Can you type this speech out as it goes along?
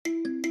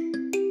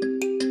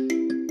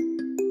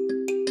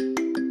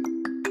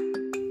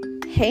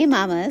Hey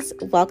mamas,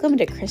 welcome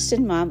to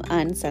Christian Mom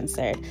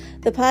Uncensored,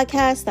 the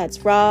podcast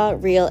that's raw,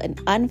 real,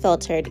 and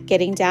unfiltered,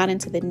 getting down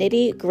into the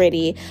nitty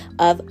gritty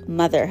of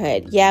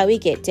motherhood. Yeah, we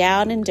get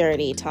down and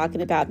dirty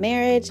talking about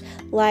marriage,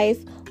 life,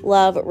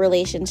 love,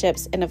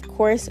 relationships, and of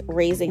course,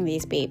 raising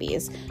these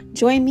babies.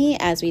 Join me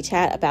as we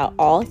chat about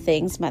all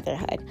things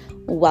motherhood.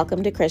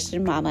 Welcome to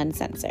Christian Mom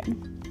Uncensored.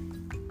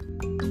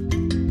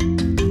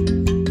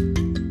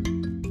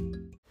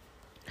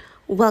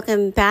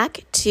 Welcome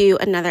back to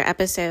another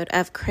episode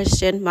of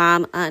Christian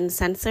Mom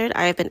Uncensored.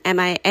 I've been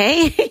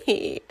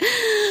MIA.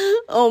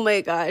 Oh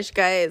my gosh,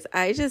 guys.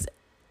 I just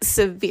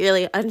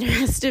severely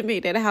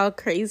underestimated how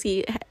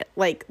crazy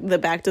the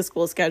back to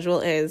school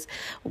schedule is,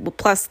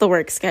 plus the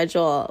work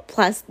schedule,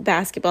 plus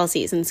basketball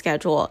season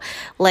schedule.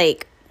 I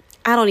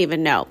don't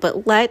even know,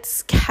 but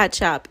let's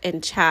catch up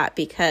and chat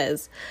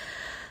because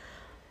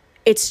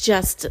it's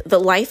just the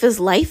life is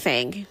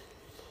lifing.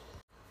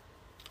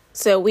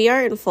 So we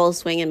are in full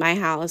swing in my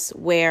house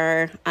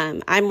where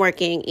I'm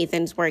working,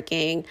 Ethan's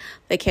working,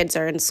 the kids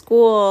are in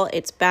school,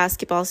 it's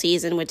basketball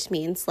season, which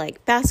means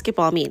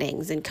basketball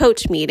meetings and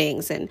coach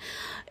meetings, and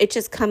it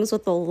just comes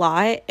with a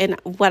lot.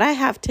 And what I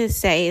have to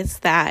say is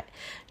that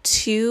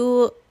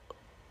to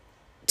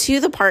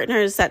the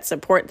partners that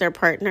support their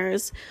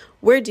partners,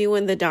 we're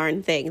doing the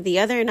darn thing. The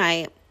other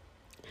night,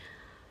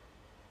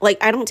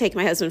 I don't take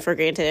my husband for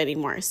granted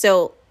anymore.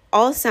 So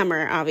all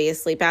summer,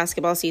 obviously,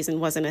 basketball season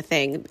wasn't a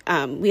thing.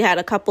 We had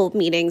a couple of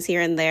meetings here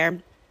and there.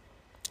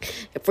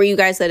 For you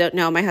guys that don't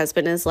know, my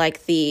husband is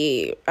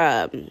the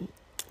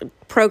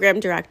program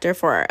director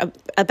for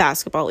a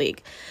basketball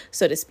league,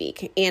 so to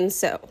speak. And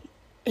so,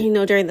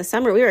 during the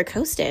summer, we were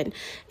coasting.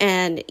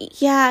 And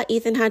yeah,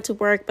 Ethan had to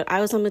work, but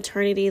I was on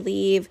maternity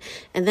leave.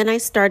 And then I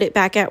started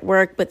back at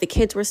work, but the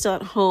kids were still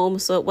at home.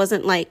 So it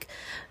wasn't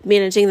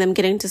managing them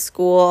getting to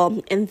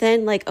school. And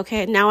then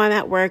okay, now I'm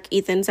at work,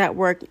 Ethan's at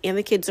work, and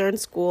the kids are in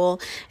school.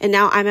 And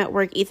now I'm at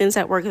work, Ethan's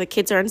at work, the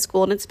kids are in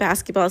school, and it's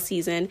basketball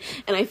season.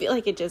 And I feel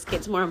like it just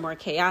gets more and more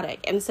chaotic.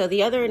 And so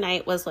the other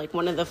night was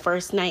one of the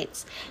first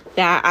nights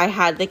that I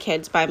had the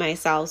kids by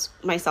myself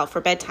for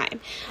bedtime.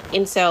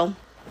 And so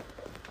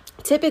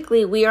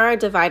typically, we are a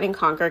divide and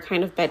conquer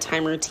kind of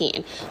bedtime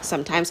routine.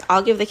 Sometimes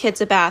I'll give the kids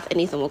a bath and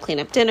Ethan will clean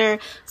up dinner.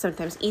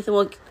 Sometimes Ethan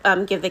will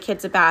give the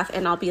kids a bath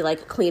and I'll be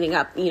cleaning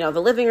up, the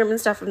living room and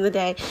stuff from the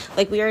day.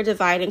 We are a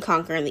divide and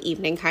conquer in the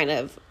evening kind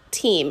of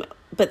team.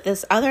 But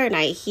this other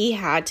night, he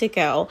had to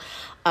go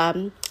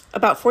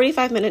about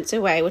 45 minutes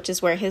away, which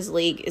is where his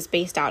league is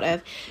based out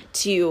of,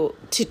 to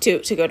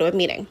go to a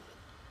meeting.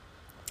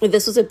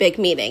 This was a big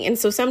meeting. And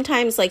so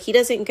sometimes he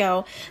doesn't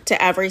go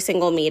to every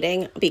single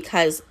meeting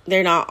because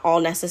they're not all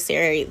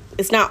necessary.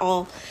 It's not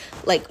all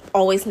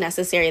always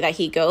necessary that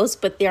he goes,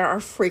 but there are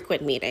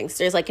frequent meetings.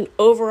 There's an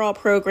overall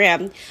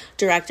program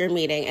director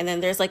meeting, and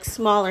then there's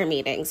smaller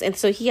meetings. And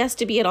so he has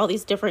to be at all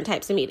these different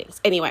types of meetings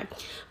anyway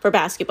for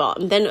basketball.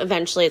 And then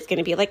eventually it's going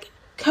to be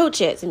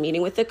coaches and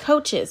meeting with the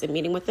coaches and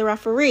meeting with the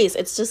referees.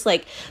 It's just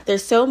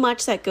there's so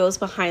much that goes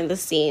behind the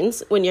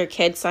scenes when your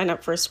kids sign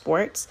up for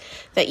sports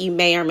that you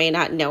may or may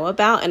not know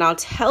about. And I'll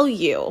tell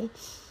you,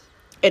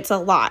 it's a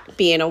lot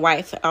being a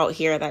wife out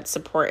here that's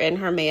supporting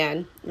her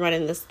man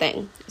running this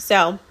thing.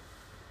 So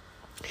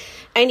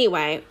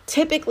anyway,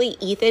 typically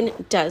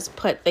Ethan does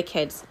put the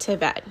kids to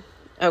bed.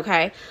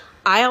 Okay.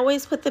 I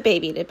always put the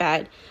baby to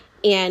bed.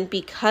 And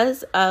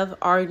because of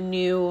our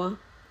new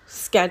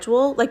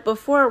schedule,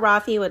 before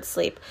Rafi would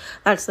sleep,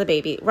 that's the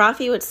baby,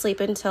 Rafi would sleep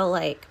until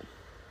 8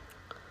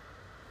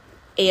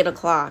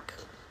 o'clock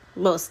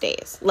most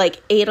days,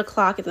 8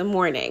 o'clock in the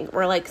morning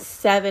or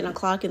 7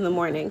 o'clock in the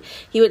morning.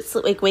 He would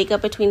wake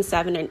up between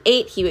 7 and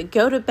 8. He would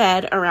go to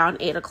bed around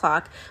 8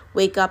 o'clock,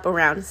 wake up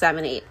around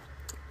 7, 8.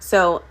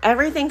 So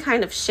everything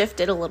kind of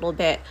shifted a little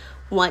bit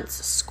once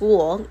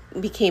school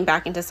became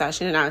back into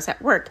session and I was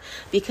at work,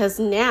 because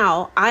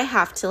now I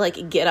have to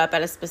get up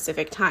at a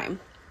specific time.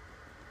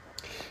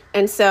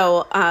 And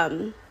so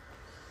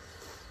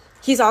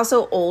he's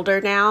also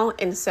older now.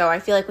 And so I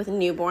feel with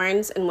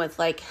newborns and with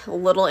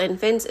little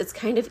infants, it's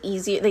kind of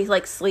easy. They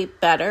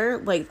sleep better.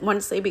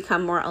 Once they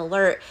become more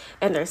alert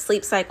and their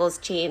sleep cycles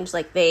change,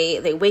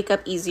 they wake up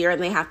easier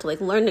and they have to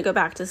learn to go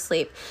back to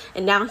sleep.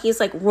 And now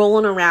he's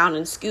rolling around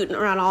and scooting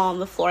around all on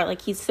the floor.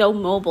 He's so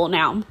mobile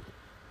now.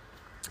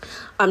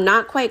 I'm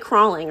not quite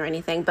crawling or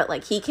anything, but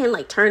he can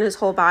turn his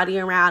whole body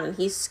around and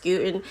he's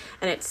scooting,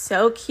 and it's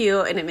so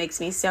cute and it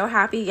makes me so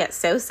happy yet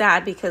so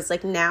sad because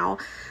now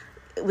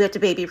we have to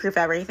baby proof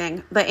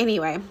everything. But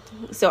anyway,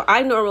 so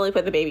I normally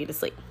put the baby to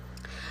sleep.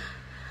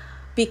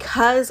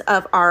 Because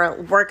of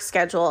our work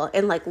schedule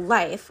and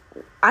life,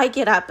 I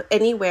get up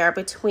anywhere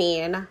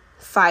between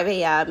 5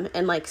 a.m.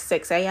 and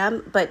 6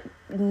 a.m. But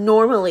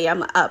normally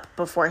I'm up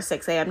before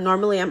 6 a.m.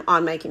 Normally I'm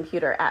on my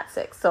computer at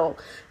 6. So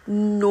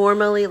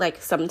normally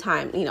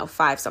sometime,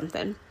 5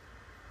 something.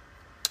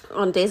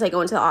 On days I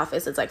go into the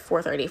office, it's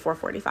 4:30,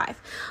 4:45.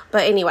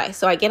 But anyway,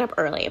 so I get up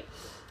early.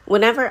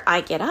 Whenever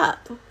I get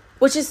up,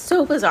 which is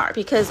so bizarre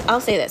because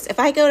I'll say this, if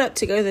I go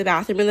to the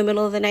bathroom in the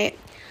middle of the night,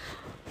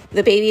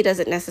 the baby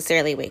doesn't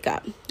necessarily wake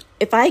up.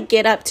 if I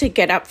get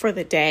up for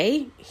the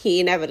day, he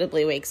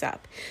inevitably wakes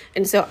up.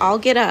 And so I'll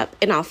get up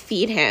and I'll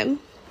feed him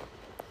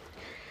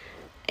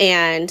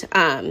and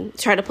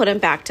try to put him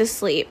back to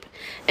sleep,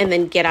 and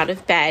then get out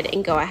of bed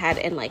and go ahead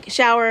and like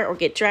shower or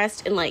get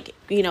dressed and like,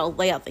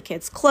 lay out the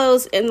kids'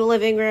 clothes in the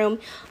living room.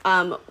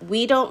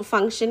 We don't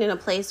function in a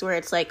place where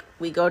it's like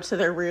we go to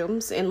their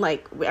rooms and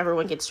like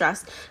everyone gets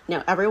dressed.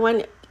 No,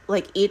 everyone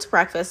like eats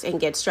breakfast and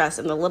gets dressed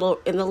in the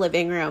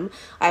living room.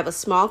 I have a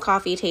small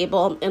coffee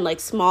table and like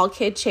small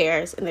kid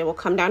chairs, and they will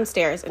come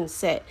downstairs and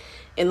sit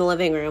in the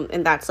living room,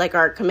 and that's like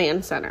our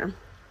command center.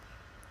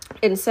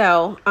 And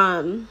so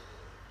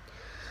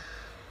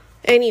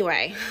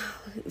anyway,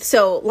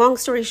 so long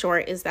story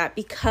short is that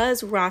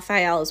because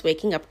Raphael is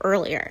waking up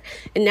earlier,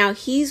 and now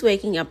he's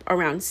waking up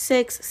around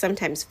 6,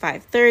 sometimes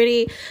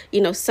 5:30,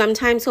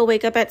 sometimes he'll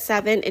wake up at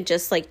 7. It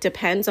just like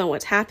depends on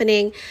what's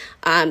happening.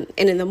 And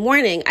in the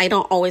morning, I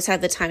don't always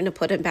have the time to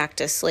put him back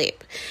to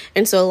sleep.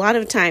 And so a lot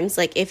of times,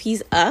 like if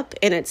he's up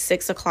and it's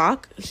 6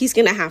 o'clock, he's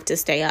going to have to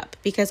stay up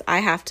because I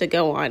have to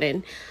go on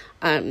and,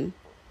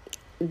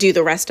 do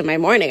the rest of my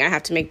morning. I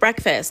have to make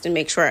breakfast and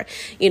make sure,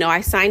 I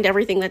signed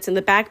everything that's in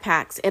the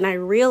backpacks, and I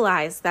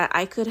realized that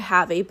I could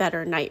have a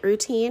better night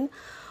routine.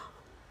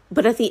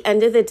 But at the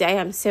end of the day,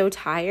 I'm so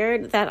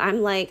tired that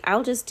I'm like,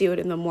 I'll just do it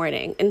in the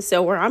morning. And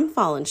so where I'm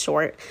falling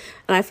short,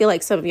 and I feel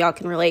like some of y'all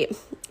can relate,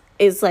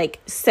 is like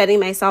setting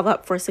myself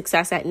up for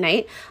success at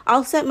night.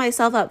 I'll set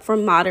myself up for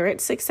moderate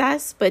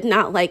success, but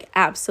not like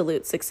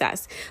absolute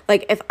success.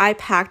 Like if I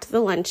packed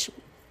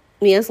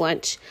Mia's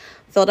lunch,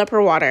 filled up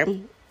her water,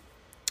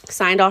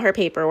 signed all her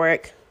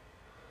paperwork,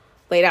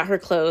 laid out her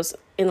clothes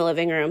in the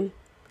living room,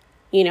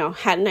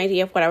 had an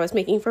idea of what I was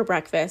making for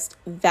breakfast,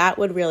 that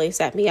would really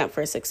set me up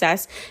for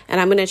success. And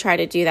I'm going to try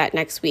to do that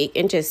next week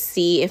and just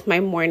see if my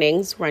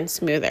mornings run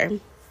smoother.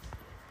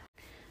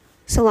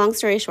 So long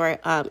story short,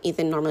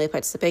 Ethan normally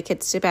puts the big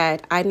kids to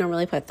bed. I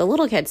normally put the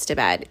little kids to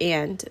bed,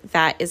 and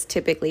that is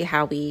typically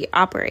how we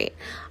operate.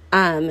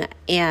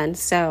 And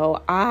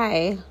so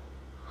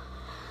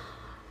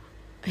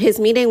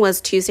his meeting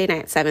was Tuesday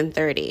night at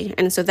 7:30.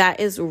 And so that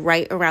is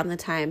right around the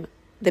time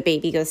the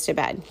baby goes to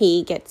bed.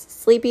 He gets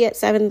sleepy at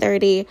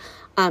 7:30.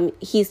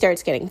 He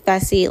starts getting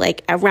fussy.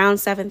 Like around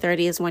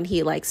 7:30 is when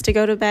he likes to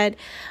go to bed.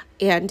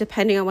 And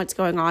depending on what's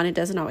going on, it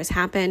doesn't always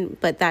happen,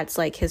 but that's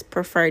like his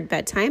preferred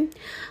bedtime.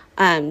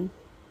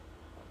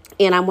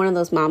 And I'm one of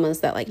those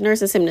mamas that like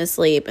nurses him to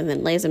sleep and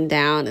then lays him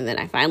down. And then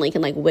I finally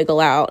can like wiggle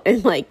out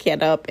and like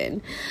get up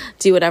and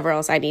do whatever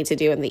else I need to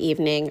do in the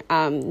evening.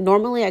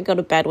 Normally I go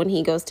to bed when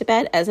he goes to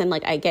bed, as in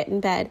like I get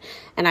in bed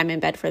and I'm in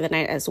bed for the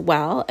night as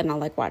well. And I'll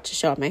like watch a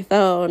show on my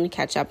phone,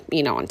 catch up,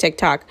 on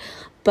TikTok.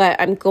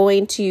 But I'm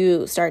going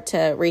to start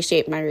to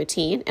reshape my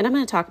routine, and I'm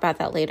going to talk about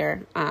that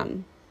later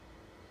on.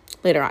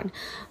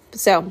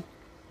 So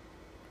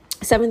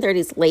 7:30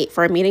 is late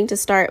for a meeting to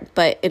start,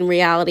 but in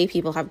reality,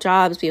 people have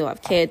jobs, people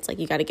have kids, like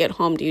you got to get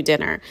home, do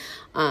dinner,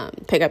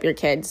 pick up your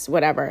kids,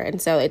 whatever.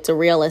 And so it's a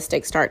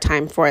realistic start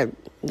time for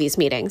these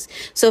meetings.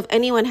 So if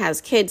anyone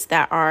has kids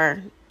that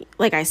are,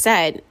 like I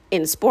said,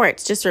 in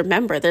sports, just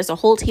remember there's a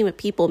whole team of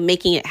people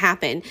making it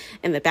happen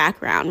in the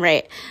background,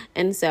 right?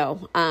 And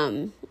so,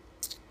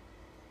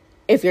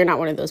 if you're not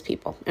one of those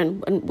people,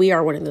 and we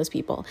are one of those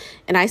people.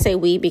 And I say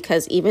we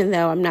because even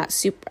though I'm not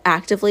super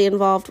actively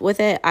involved with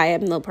it, I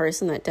am the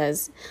person that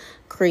does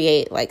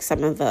create like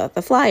some of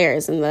the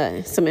flyers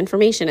and some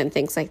information and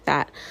things like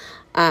that.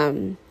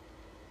 But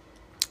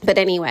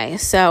anyway,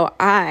 so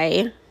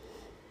I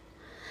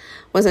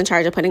was in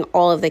charge of putting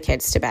all of the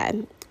kids to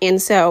bed.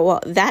 And so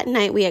that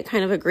night we had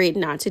kind of agreed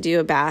not to do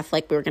a bath.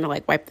 Like we were going to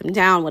like wipe them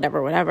down,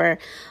 whatever.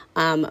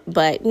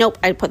 But nope,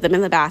 I put them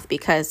in the bath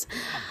because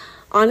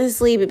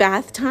honestly,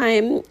 bath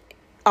time,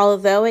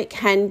 although it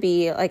can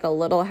be like a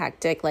little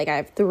hectic, like I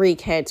have 3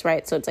 kids,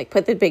 right? So it's like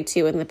put the big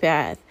 2 in the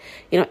bath,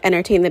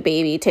 entertain the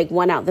baby, take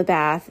one out the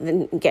bath,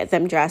 then get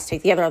them dressed,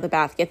 take the other out the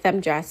bath, get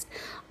them dressed.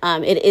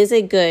 It is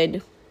a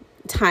good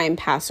time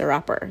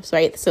passer-upper,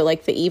 right? So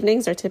like the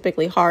evenings are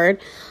typically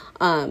hard.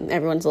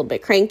 Everyone's a little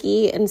bit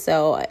cranky. And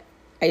so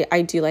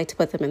I do like to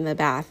put them in the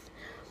bath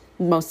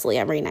mostly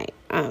every night.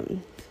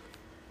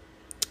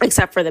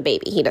 Except for the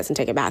baby. He doesn't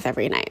take a bath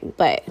every night,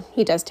 but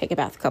he does take a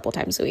bath a couple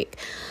times a week.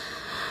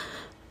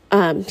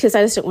 Because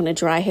I just don't want to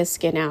dry his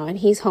skin out, and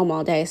he's home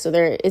all day. So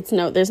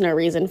there's no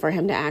reason for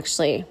him to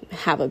actually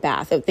have a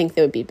bath. I would think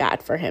that would be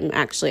bad for him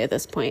actually at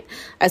this point,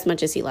 as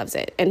much as he loves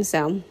it. And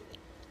so,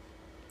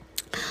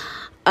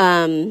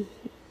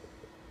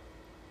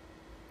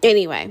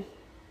 anyway,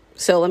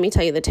 so let me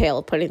tell you the tale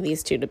of putting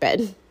these 2 to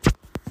bed.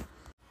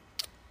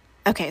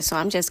 Okay, so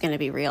I'm just going to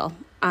be real.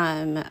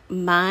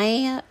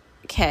 My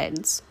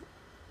kids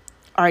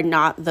are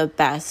not the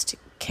best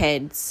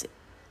kids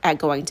at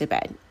going to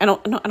bed. I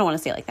don't want to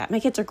say it like that. My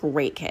kids are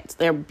great kids.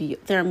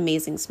 They're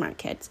amazing, smart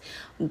kids.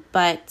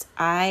 But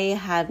I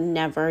have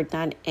never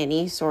done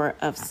any sort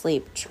of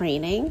sleep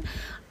training.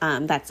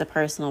 That's a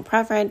personal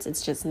preference.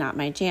 It's just not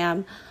my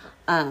jam.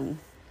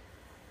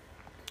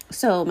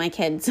 So my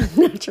kids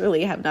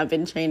naturally have not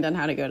been trained on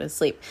how to go to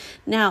sleep.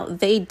 Now,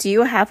 they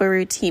do have a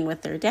routine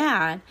with their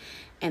dad.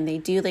 and they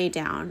do lay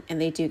down and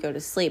they do go to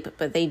sleep,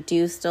 but they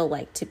do still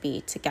like to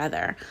be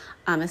together.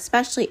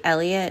 Especially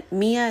Elliot.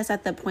 Mia is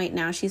at the point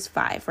now, she's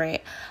 5,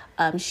 right?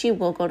 She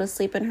will go to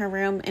sleep in her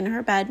room, in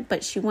her bed,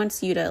 but she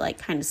wants you to like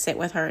kind of sit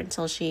with her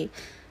until she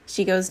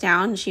goes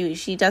down.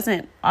 She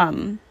doesn't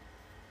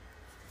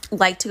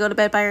like to go to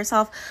bed by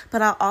herself,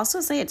 but I'll also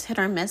say it's hit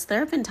or miss. There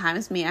have been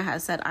times Mia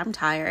has said, I'm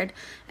tired,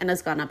 and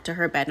has gone up to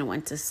her bed and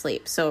went to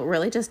sleep. So it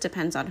really just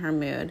depends on her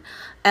mood.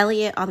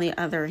 Elliot, on the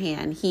other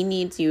hand, he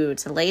needs you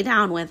to lay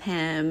down with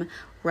him,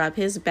 rub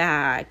his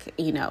back,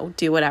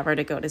 do whatever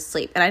to go to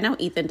sleep. And I know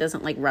Ethan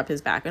doesn't like rub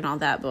his back and all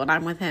that, but when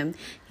I'm with him,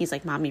 he's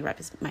like, Mommy, rub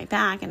my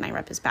back, and I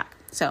rub his back.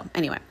 So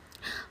anyway,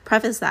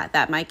 preface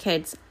that my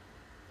kids,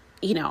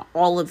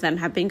 all of them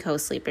have been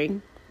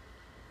co-sleeping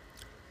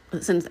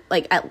since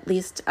like at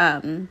least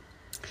when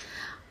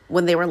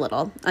they were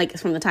little, like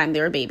from the time they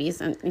were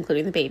babies, and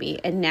including the baby.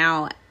 And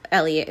now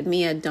Elliot and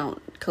Mia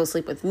don't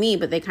co-sleep with me,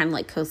 but they kind of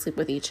like co-sleep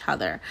with each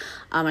other.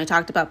 I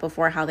talked about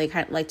before how they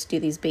kind of like to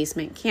do these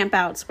basement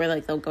campouts where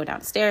like they'll go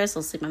downstairs,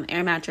 they'll sleep on the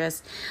air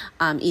mattress.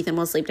 Ethan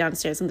will sleep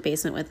downstairs in the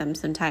basement with them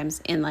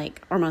sometimes,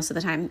 or most of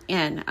the time.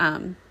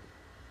 And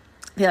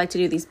they like to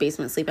do these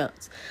basement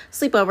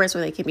sleepovers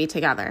where they can be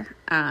together.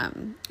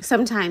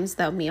 Sometimes,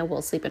 though, Mia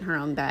will sleep in her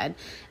own bed,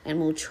 and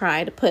we'll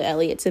try to put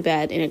Elliot to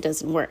bed, and it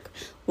doesn't work.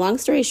 Long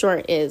story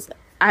short is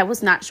I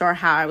was not sure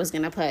how I was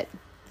going to put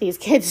these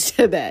kids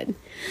to bed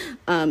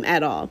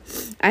at all.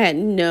 I had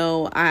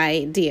no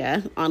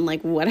idea on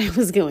like what I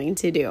was going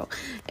to do.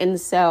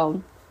 And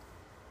so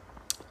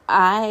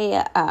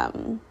I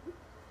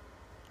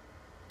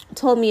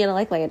told Mia to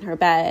like lay in her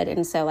bed.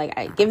 And so like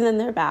I'd given them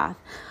their bath.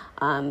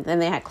 Then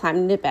they had climbed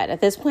into bed.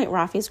 At this point,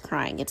 Rafi's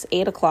crying. It's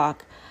 8:00.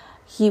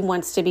 He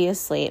wants to be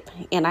asleep,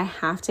 and I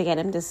have to get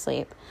him to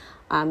sleep.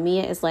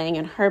 Mia is laying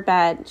in her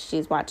bed.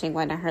 She's watching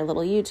one of her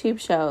little YouTube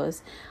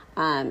shows.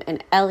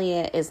 And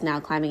Elliot is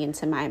now climbing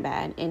into my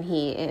bed, and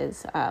he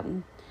is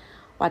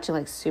watching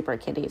like Super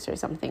Kitties or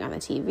something on the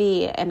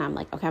TV. And I'm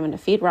like, okay, I'm going to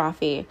feed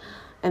Rafi,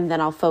 and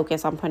then I'll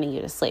focus on putting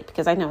you to sleep,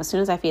 because I know as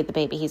soon as I feed the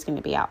baby, he's going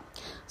to be out.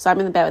 So I'm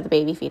in the bed with the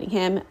baby, feeding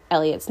him.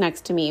 Elliot's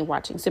next to me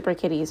watching Super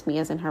Kitties.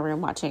 Mia's in her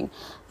room watching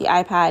the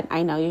iPad.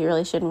 I know you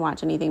really shouldn't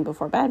watch anything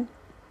before bed,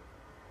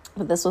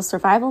 but this was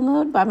survival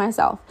mode by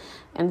myself.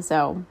 And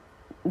so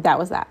that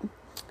was that.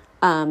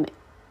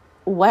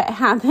 What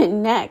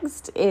happened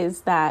next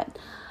is that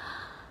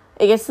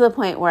it gets to the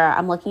point where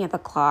I'm looking at the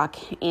clock,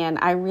 and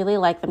I really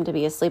like them to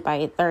be asleep by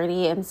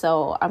 8:30. And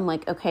so I'm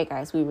like, okay,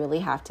 guys, we really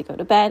have to go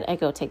to bed. I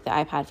go take the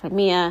iPad from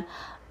Mia.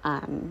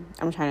 I'm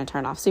trying to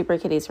turn off Super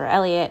Kitties for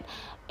Elliot,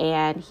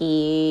 and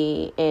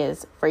he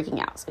is freaking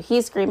out. So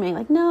he's screaming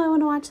like, no, I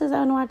want to watch this. I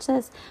want to watch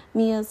this.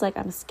 Mia's like,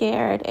 I'm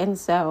scared. And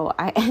so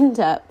I end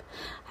up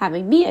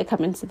having Mia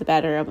come into the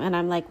bedroom, and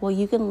I'm like, well,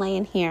 you can lay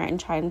in here and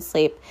try and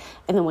sleep.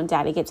 And then when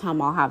Daddy gets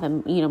home, I'll have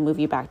him, move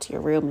you back to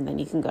your room, and then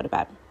you can go to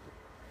bed.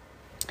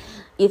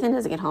 Ethan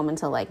doesn't get home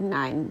until like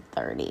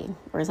 9:30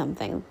 or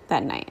something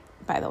that night,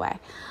 by the way.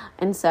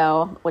 And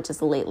so, which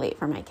is late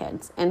for my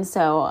kids. And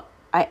so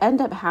I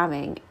end up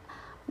having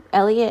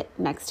Elliot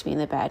next to me in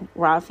the bed,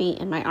 Rafi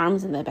in my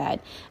arms in the bed,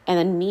 and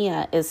then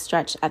Mia is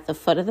stretched at the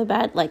foot of the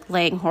bed, like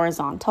laying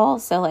horizontal.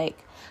 So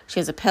like she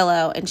has a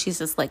pillow, and she's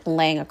just like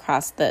laying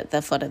across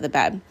the foot of the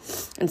bed.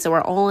 And so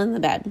we're all in the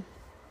bed,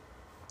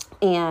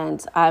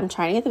 and I'm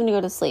trying to get them to go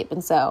to sleep.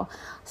 And so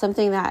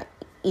something that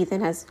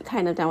Ethan has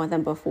kind of done with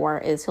them before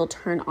is he'll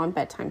turn on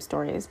bedtime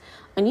stories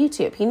on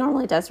YouTube. He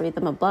normally does read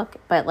them a book,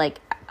 but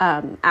like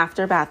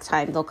after bath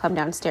time, they'll come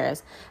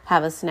downstairs,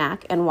 have a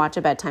snack, and watch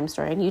a bedtime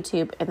story on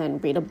YouTube, and then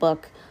read a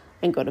book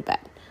and go to bed.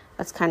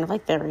 That's kind of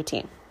like their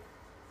routine.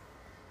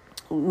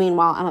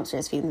 Meanwhile, I'm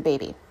upstairs feeding the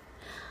baby.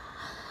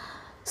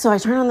 So I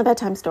turn on the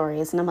bedtime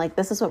stories, and I'm like,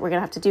 this is what we're going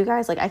to have to do,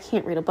 guys. Like, I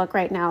can't read a book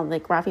right now.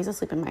 Like, Rafi's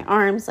asleep in my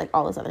arms, like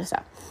all this other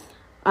stuff.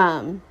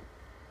 And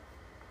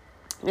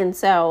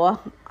so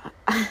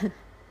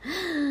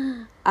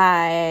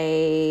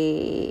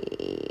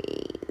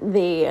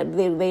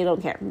they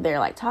don't care. They're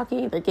like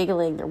talking, they're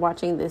giggling, they're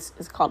watching this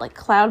is called like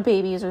Cloud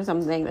Babies or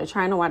something. They're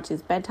trying to watch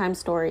these bedtime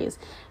stories.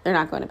 They're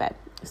not going to bed.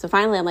 So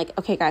finally I'm like,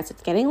 okay guys,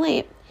 it's getting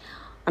late.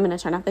 I'm going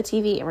to turn off the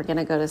TV and we're going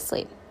to go to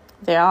sleep.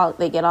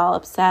 They get all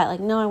upset,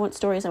 like, no, I want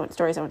stories.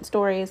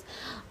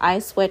 I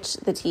switch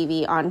the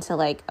TV onto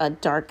like a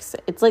dark,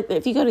 it's like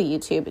if you go to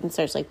YouTube and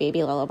search like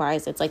baby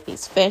lullabies, it's like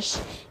these fish,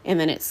 and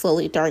then it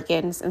slowly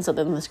darkens, and so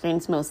then the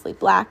screen's mostly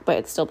black, but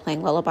it's still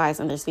playing lullabies,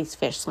 and there's these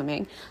fish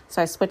swimming.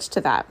 So I switched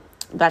to that.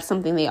 That's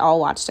something they all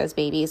watched as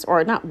babies,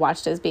 or not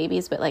watched as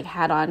babies, but like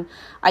had on.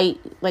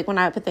 When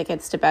I put the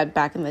kids to bed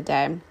back in the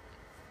day,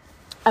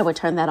 I would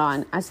turn that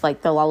on as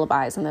like the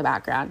lullabies in the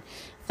background.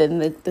 Then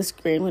the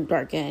screen would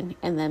darken,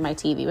 and then my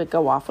TV would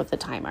go off with the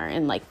timer,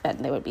 and like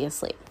then they would be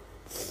asleep.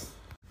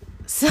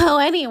 So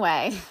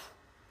anyway,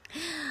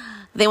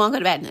 they won't go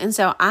to bed. And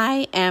so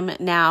I am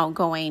now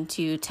going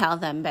to tell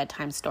them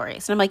bedtime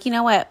stories. And I'm like, you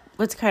know what?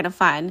 What's kind of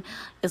fun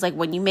is like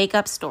when you make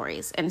up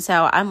stories. And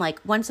so I'm like,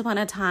 once upon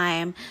a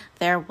time,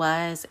 there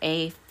was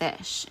a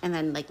fish. And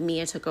then like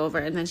Mia took over.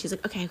 And then she's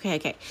like,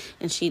 okay.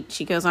 And she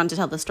goes on to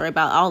tell the story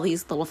about all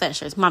these little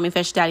fish. There's mommy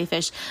fish, daddy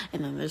fish,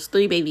 and then there's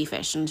 3 baby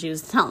fish. And she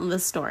was telling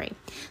this story.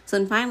 So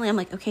then finally I'm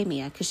like, okay,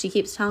 Mia, because she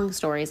keeps telling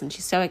stories and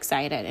she's so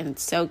excited and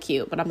it's so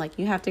cute. But I'm like,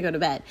 you have to go to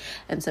bed.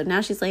 And so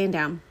now she's laying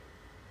down.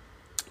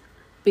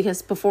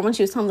 Because before, when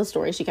she was telling the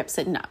story, she kept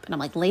sitting up. And I'm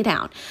like, lay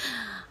down.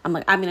 I'm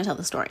like, I'm going to tell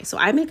the story. So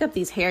I make up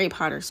these Harry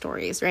Potter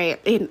stories,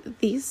 right? And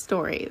these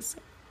stories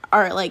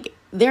are like,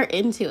 they're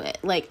into it.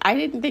 Like, I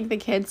didn't think the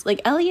kids,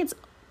 like Elliot's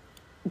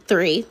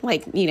 3,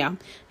 like, you know,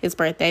 his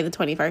birthday, the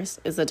 21st,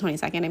 is the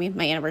 22nd. I mean,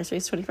 my anniversary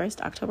is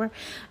 21st October.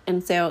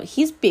 And so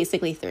he's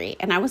basically 3.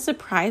 And I was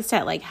surprised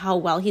at like how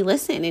well he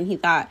listened. And he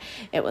thought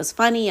it was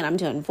funny. And I'm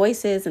doing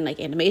voices and like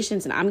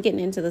animations. And I'm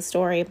getting into the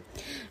story. And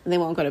they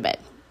won't go to bed.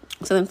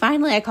 So then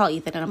finally I call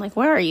Ethan and I'm like,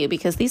 where are you?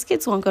 Because these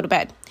kids won't go to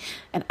bed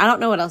and I don't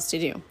know what else to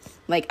do.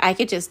 Like I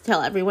could just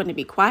tell everyone to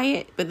be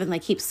quiet, but then they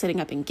keep sitting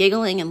up and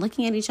giggling and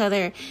looking at each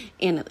other.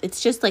 And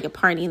it's just like a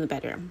party in the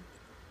bedroom.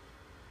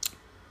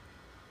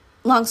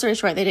 Long story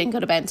short, they didn't go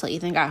to bed until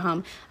Ethan got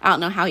home. I don't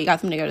know how he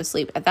got them to go to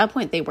sleep. At that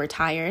point, they were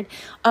tired.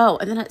 Oh,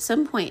 and then at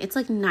some point, it's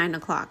like 9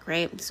 o'clock,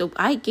 right? So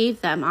I gave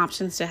them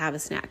options to have a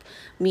snack.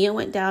 Mia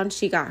went down.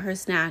 She got her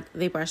snack.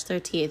 They brushed their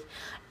teeth.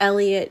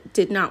 Elliot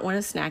did not want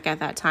a snack at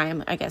that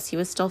time. I guess he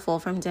was still full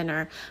from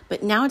dinner.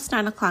 But now it's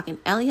 9 o'clock, and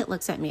Elliot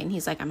looks at me, and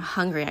he's like, I'm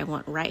hungry. I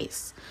want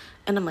rice.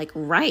 And I'm like,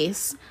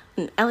 rice?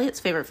 And Elliot's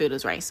favorite food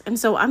is rice. And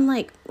so I'm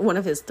like, one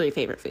of his 3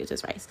 favorite foods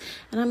is rice.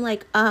 And I'm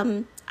like,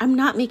 I'm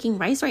not making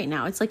rice right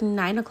now. It's like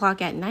 9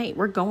 o'clock at night.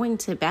 We're going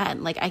to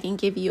bed. Like, I can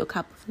give you a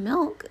cup of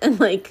milk. And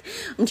like,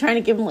 I'm trying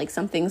to give him like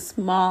something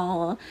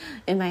small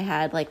in my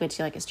head. Like, would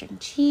you like a string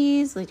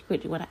cheese? Like,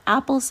 would you want an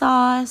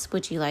applesauce?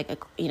 Would you like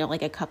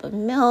like a cup of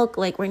milk?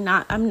 Like,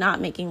 I'm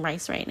not making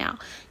rice right now.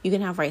 You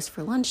can have rice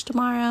for lunch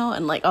tomorrow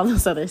and like all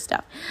this other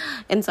stuff.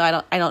 And so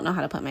I don't know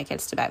how to put my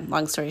kids to bed.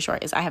 Long story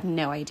short is I have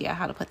no idea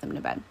how to put them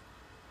to bed.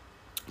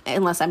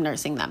 Unless I'm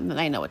nursing them, then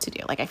I know what to do.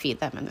 Like I feed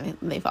them and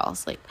they fall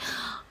asleep.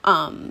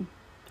 And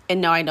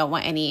no, I don't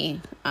want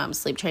any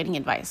sleep training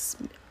advice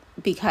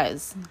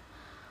because,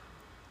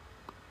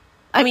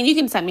 I mean, you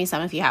can send me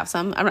some if you have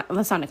some.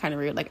 That sounded kind of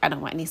rude. Like I don't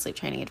want any sleep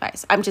training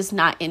advice. I'm just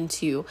not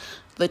into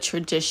the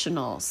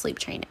traditional sleep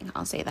training.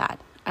 I'll say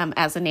that.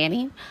 As a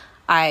nanny,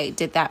 I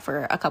did that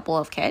for a couple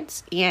of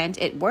kids and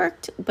it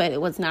worked, but it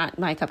was not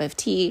my cup of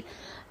tea.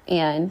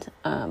 And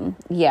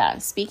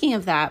speaking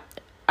of that,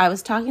 I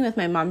was talking with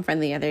my mom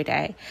friend the other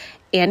day,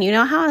 and you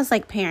know how as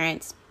like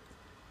parents,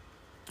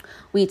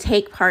 we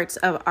take parts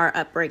of our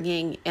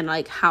upbringing and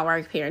like how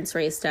our parents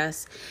raised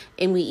us,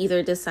 and we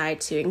either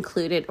decide to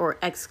include it or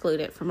exclude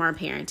it from our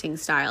parenting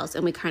styles,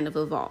 and we kind of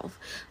evolve.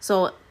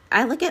 So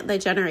I look at the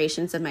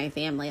generations of my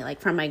family, like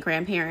from my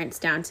grandparents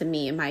down to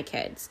me and my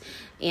kids.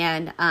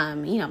 And,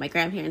 my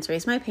grandparents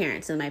raised my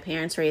parents and my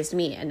parents raised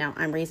me, and now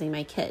I'm raising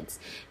my kids.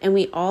 And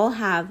we all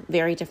have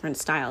very different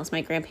styles.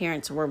 My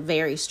grandparents were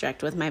very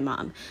strict with my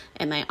mom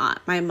and my aunt.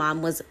 My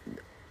mom was,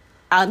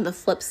 on the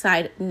flip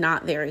side,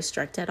 not very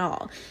strict at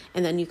all.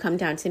 And then you come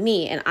down to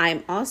me, and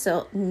I'm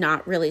also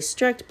not really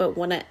strict, but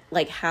want to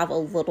like have a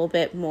little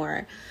bit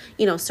more,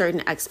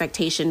 certain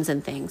expectations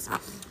and things.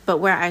 But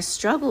where I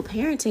struggle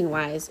parenting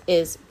wise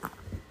is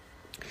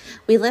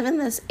we live in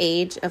this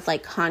age of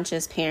like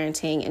conscious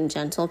parenting and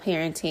gentle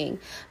parenting,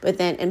 but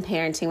then in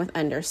parenting with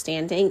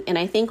understanding. And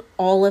I think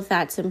all of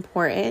that's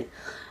important.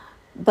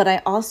 But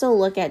I also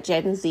look at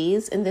Gen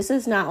Zs, and this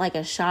is not like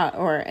a shot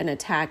or an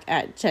attack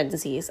at Gen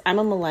Zs. I'm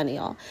a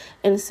millennial.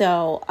 And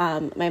so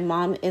my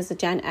mom is a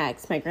Gen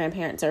X. My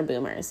grandparents are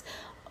boomers.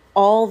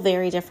 All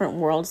very different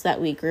worlds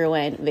that we grew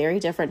in, very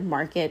different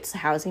markets.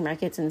 Housing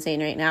market's insane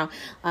right now.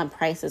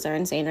 Prices are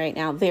insane right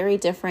now. Very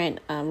different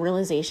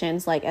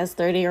realizations. Like as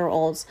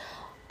 30-year-olds,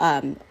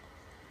 I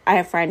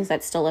have friends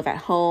that still live at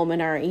home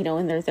and are,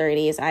 in their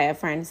 30s. I have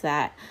friends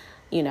that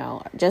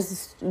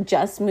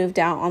just moved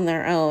out on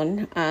their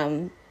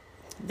own.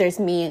 There's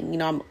me,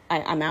 and,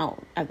 I'm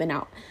out. I've been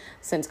out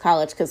since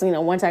college because,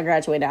 once I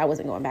graduated, I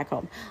wasn't going back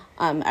home.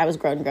 I was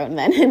grown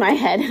then in my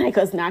head, and I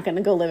was not going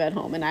to go live at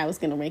home, and I was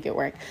going to make it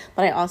work.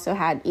 But I also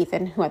had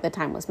Ethan, who at the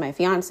time was my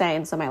fiance,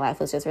 and so my life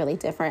was just really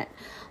different.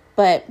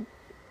 But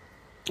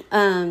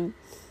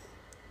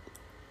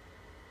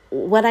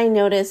what I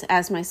notice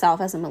as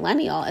myself as a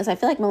millennial is I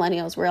feel like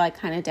millennials, we're like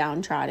kind of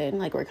downtrodden,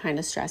 like we're kind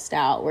of stressed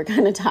out, we're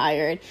kind of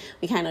tired,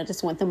 we kind of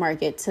just want the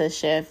market to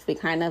shift. We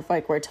kind of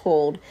like we're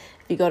told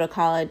if you go to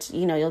college,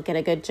 you'll get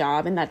a good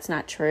job, and that's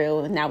not true.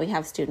 And now we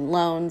have student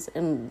loans,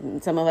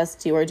 and some of us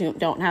do or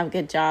don't have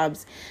good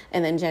jobs.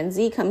 And then Gen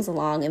Z comes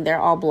along, and they're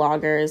all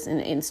bloggers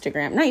and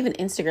Instagram, not even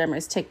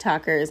Instagrammers,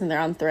 TikTokers, and they're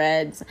on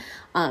Threads.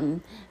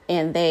 And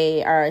and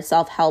they are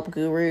self-help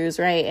gurus,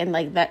 right? And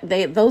like that,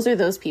 those are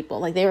those people.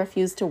 Like they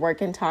refuse to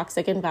work in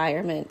toxic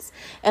environments.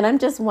 And I'm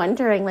just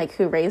wondering like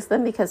who raised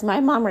them, because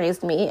my mom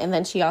raised me, and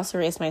then she also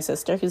raised my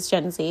sister who's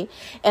Gen Z.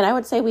 And I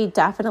would say we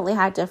definitely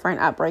had different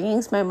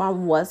upbringings. My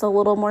mom was a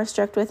little more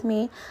strict with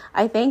me.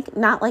 I think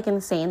not like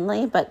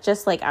insanely, but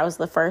just like I was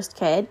the first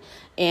kid.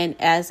 And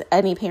as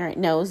any parent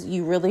knows,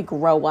 you really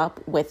grow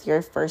up with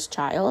your first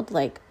child.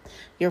 Like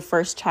your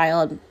first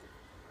child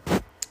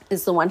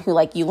is the one who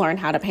like you learn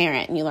how to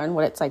parent, and you learn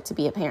what it's like to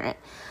be a parent.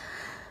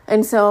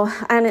 And so,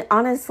 and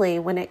honestly,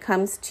 when it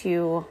comes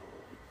to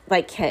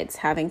like kids,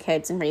 having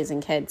kids and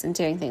raising kids and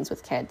doing things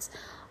with kids,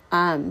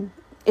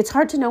 it's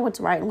hard to know what's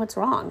right and what's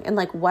wrong, and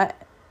like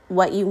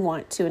what you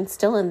want to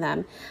instill in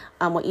them,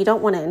 what you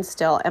don't want to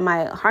instill. Am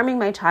I harming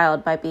my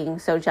child by being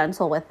so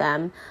gentle with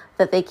them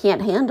that they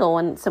can't handle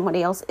when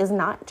somebody else is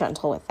not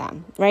gentle with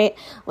them, right?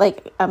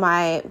 Like, am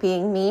I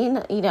being mean?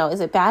 Is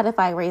it bad if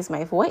I raise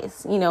my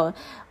voice,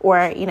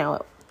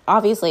 or,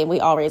 obviously we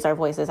all raise our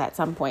voices at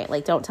some point.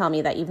 Like, don't tell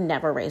me that you've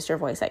never raised your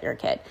voice at your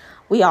kid.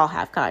 We all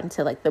have gotten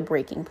to like the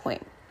breaking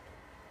point,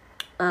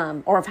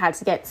 or have had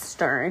to get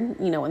stern,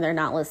 when they're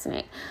not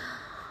listening.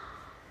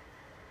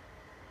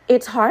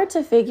 It's hard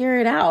to figure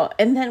it out.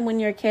 And then when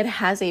your kid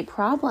has a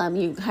problem,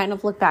 you kind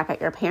of look back at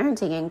your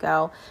parenting and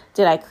go,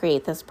 did I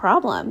create this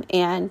problem?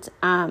 And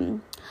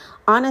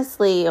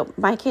honestly,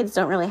 my kids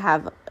don't really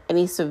have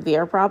any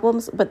severe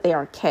problems, but they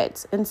are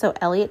kids. And so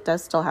Elliot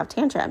does still have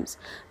tantrums.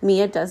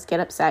 Mia does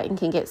get upset and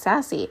can get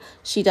sassy.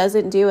 She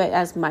doesn't do it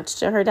as much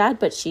to her dad,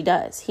 but she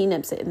does. He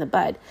nips it in the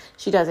bud.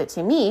 She does it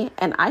to me,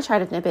 and I try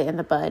to nip it in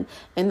the bud,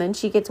 and then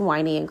she gets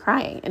whiny and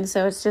crying. And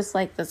so it's just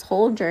like this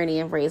whole journey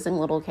of raising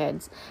little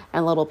kids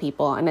and little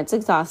people, and it's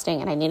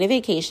exhausting, and I need a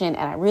vacation,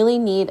 and I really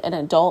need an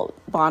adult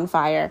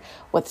bonfire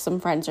with some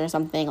friends or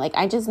something. Like,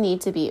 I just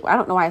need to be, I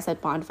don't know why I said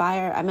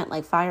bonfire. I meant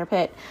like fire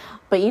pit,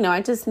 but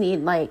I just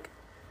need like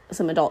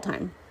some adult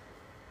time.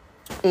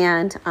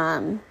 And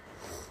I'm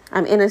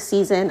in a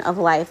season of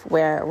life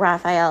where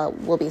Raphael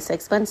will be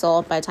 6 months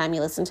old by the time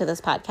you listen to this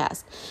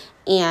podcast,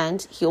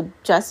 and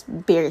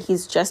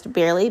he's just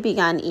barely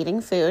begun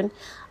eating food.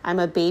 I'm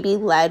a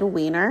baby-led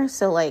weaner,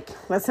 so like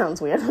that sounds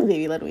weird. I'm a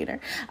baby-led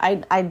weaner.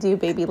 I do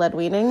baby-led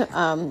weaning,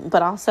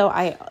 but also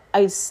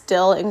I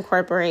still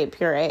incorporate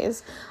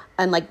purees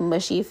and like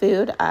mushy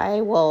food.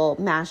 I will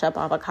mash up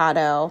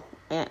avocado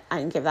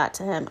and give that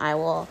to him. I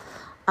will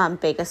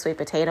bake a sweet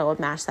potato and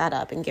mash that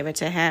up and give it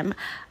to him.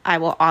 I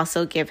will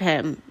also give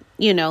him,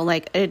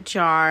 like a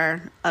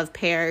jar of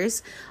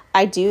pears.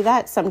 I do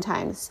that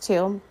sometimes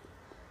too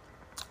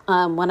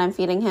when I'm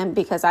feeding him,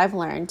 because I've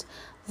learned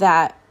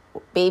that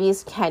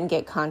babies can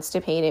get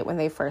constipated when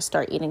they first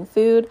start eating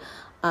food,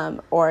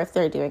 or if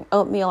they're doing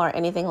oatmeal or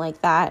anything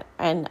like that.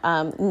 And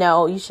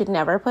no, you should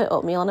never put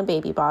oatmeal in a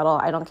baby bottle.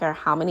 I don't care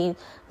how many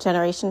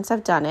generations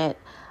have done it.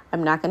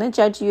 I'm not going to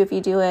judge you if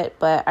you do it,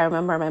 but I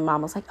remember my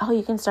mom was like, oh,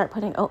 you can start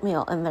putting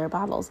oatmeal in their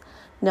bottles.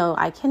 No,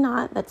 I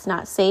cannot. That's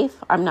not safe.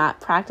 I'm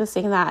not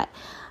practicing that.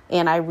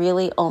 And I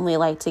really only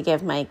like to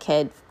give my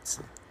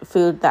kids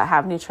food that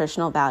have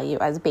nutritional value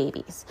as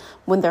babies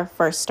when they're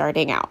first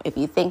starting out. If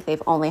you think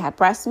they've only had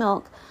breast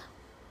milk,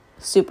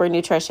 super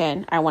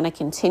nutrition, I want to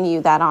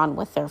continue that on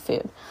with their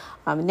food.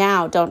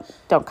 Now, don't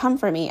come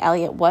for me.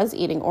 Elliot was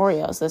eating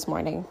Oreos this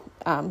morning,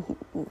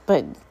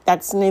 but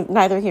that's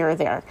neither here or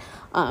there.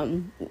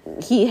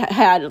 He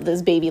had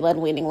this baby-led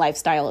weaning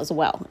lifestyle as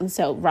well, and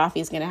so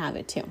Rafi's going to have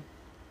it too.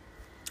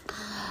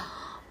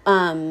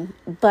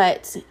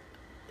 But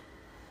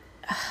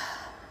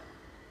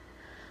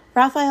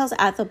Raphael's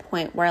at the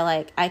point where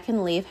like I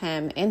can leave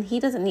him, and he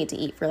doesn't need to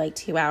eat for like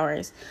 2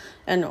 hours,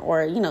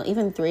 or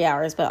even 3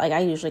 hours. But like I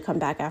usually come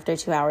back after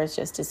 2 hours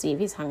just to see if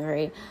he's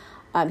hungry.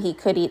 He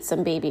could eat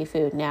some baby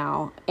food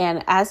now.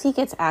 And as he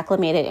gets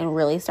acclimated and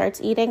really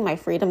starts eating, my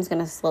freedom's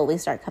going to slowly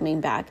start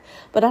coming back.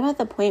 But I'm at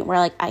the point where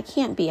like I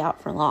can't be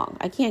out for long.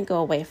 I can't go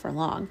away for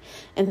long.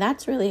 And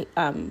that's really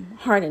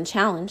hard and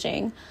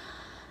challenging.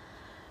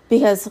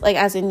 Because like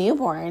as a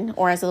newborn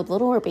or as a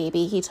littler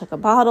baby, he took a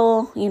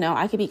bottle,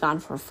 I could be gone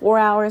for 4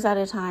 hours at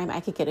a time. I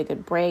could get a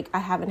good break. I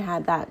haven't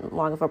had that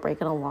long of a break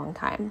in a long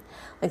time.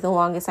 Like the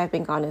longest I've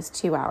been gone is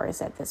 2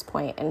 hours at this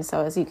point. And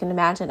so as you can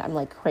imagine, I'm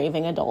like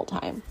craving adult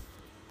time.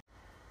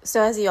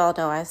 So as you all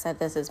know, I said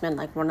this has been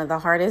like one of the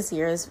hardest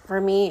years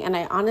for me. And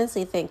I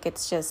honestly think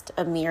it's just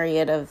a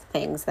myriad of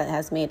things that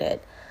has made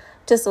it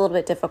just a little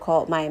bit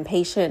difficult. My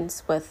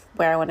impatience with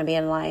where I want to be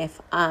in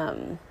life,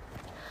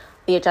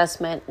 the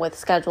adjustment with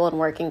schedule and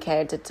working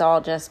kids, it's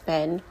all just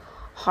been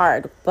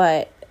hard.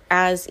 But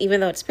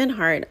even though it's been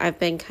hard, I've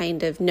been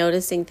kind of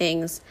noticing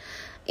things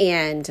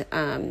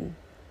and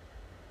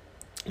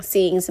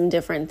seeing some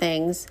different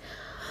things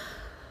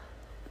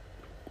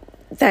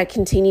that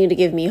continue to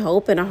give me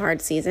hope in a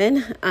hard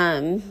season.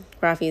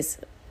 Rafi's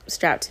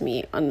strapped to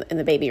me in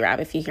the baby wrap.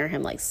 If you hear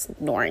him like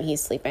snoring,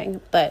 he's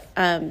sleeping. But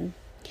I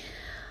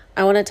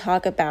want to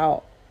talk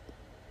about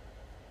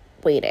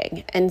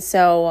waiting. And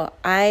so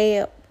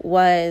I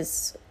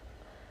was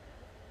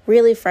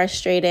really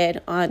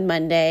frustrated on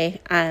Monday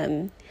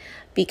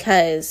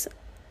because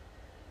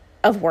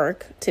of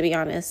work, to be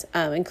honest,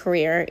 and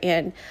career.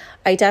 And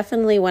I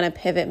definitely want to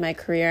pivot my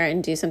career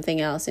and do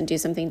something else and do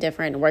something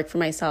different and work for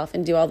myself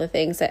and do all the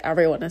things that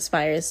everyone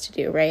aspires to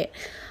do, right?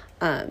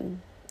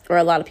 Or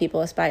a lot of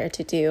people aspire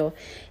to do.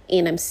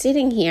 And I'm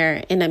sitting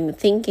here and I'm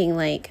thinking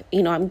like,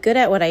 I'm good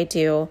at what I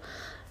do.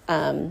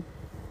 But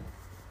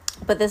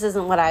this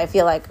isn't what I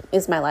feel like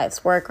is my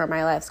life's work or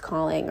my life's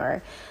calling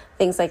or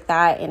things like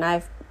that. And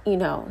I've,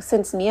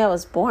 since Mia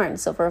was born,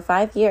 so for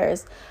 5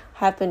 years,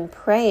 have been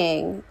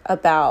praying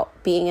about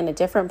being in a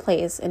different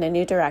place, in a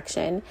new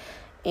direction.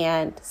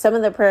 And some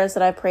of the prayers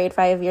that I prayed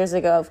 5 years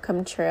ago have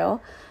come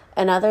true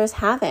and others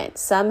haven't.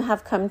 Some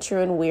have come true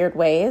in weird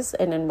ways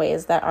and in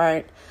ways that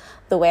aren't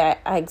the way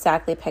I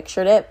exactly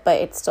pictured it, but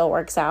it still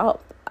works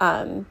out.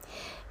 And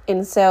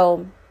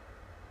so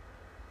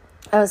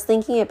I was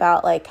thinking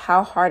about like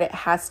how hard it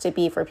has to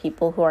be for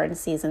people who are in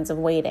seasons of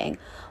waiting,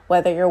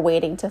 whether you're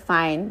waiting to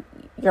find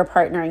your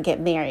partner and get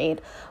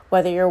married,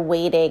 whether you're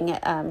waiting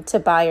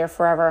to buy your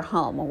forever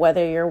home,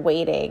 whether you're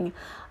waiting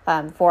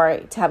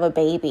to have a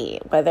baby,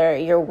 whether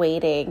you're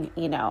waiting,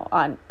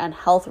 on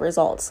health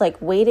results.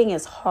 Like waiting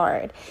is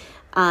hard.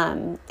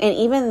 And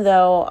even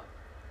though,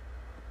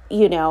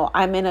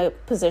 I'm in a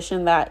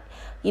position that,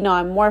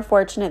 I'm more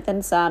fortunate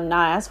than some,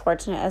 not as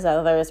fortunate as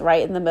others,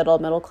 right in the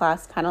middle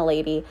class kind of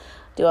lady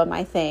doing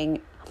my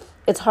thing.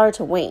 It's hard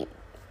to wait,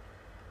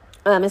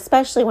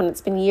 especially when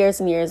it's been years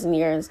and years and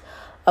years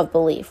of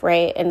belief,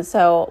 right? And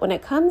so when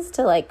it comes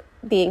to like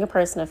being a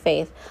person of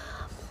faith,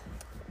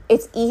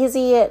 it's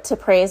easy to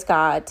praise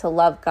God, to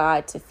love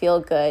God, to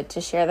feel good,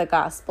 to share the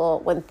gospel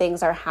when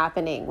things are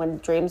happening, when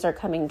dreams are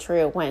coming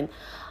true, when,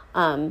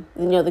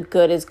 the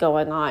good is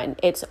going on.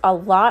 It's a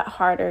lot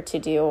harder to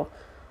do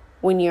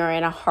when you're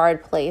in a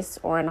hard place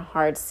or in a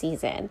hard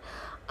season.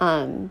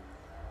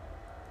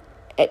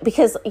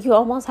 Because you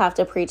almost have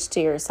to preach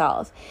to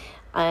yourself.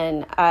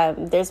 And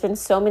there's been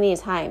so many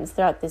times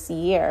throughout this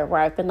year where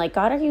I've been like,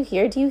 God, are you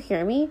here? Do you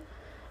hear me?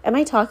 Am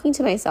I talking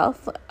to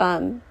myself?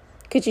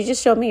 Could you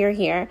just show me you're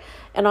here?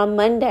 And on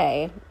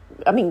Monday,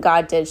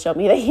 God did show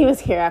me that he was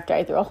here after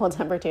I threw a whole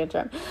temper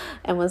tantrum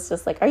and was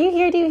just like, are you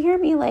here? Do you hear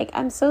me? Like,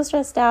 I'm so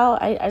stressed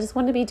out. I just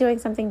want to be doing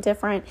something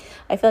different.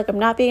 I feel like I'm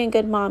not being a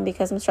good mom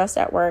because I'm stressed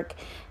at work.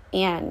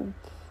 And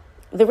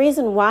the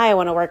reason why I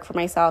want to work for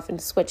myself and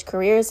switch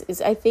careers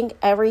is I think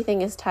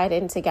everything is tied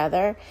in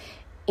together.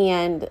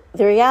 And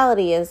the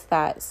reality is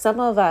that some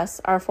of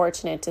us are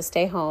fortunate to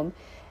stay home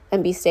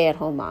and be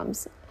stay-at-home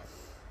moms.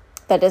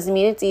 That doesn't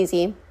mean it's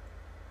easy.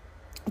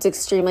 It's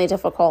extremely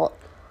difficult.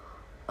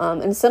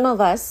 And some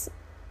of us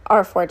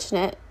are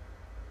fortunate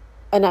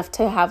enough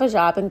to have a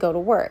job and go to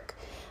work.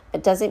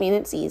 It doesn't mean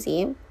it's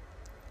easy.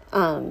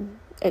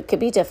 It could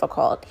be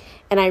difficult.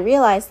 And I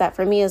realized that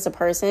for me as a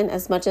person,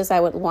 as much as I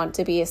would want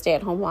to be a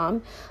stay-at-home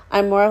mom,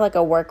 I'm more like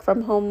a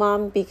work-from-home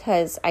mom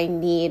because I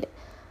need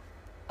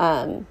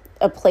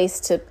a place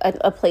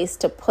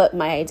to put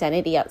my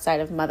identity outside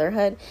of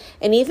motherhood.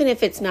 And even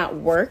if it's not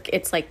work,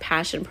 it's like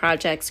passion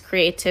projects,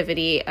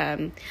 creativity,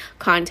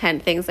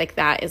 content, things like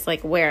that is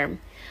like where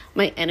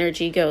my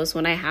energy goes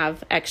when I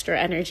have extra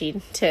energy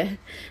to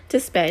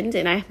spend.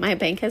 And my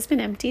bank has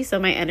been empty, so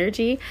my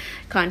energy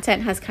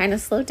content has kind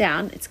of slowed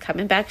down. It's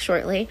coming back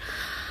shortly.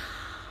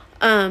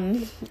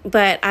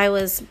 But I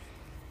was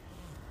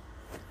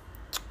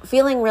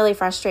feeling really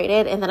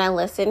frustrated, and then I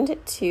listened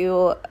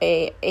to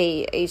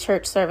a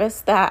church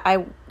service that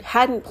I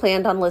hadn't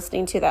planned on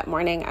listening to that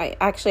morning. I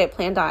had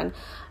planned on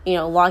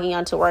logging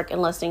onto work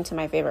and listening to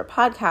my favorite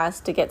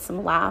podcast to get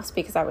some laughs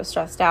because I was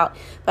stressed out.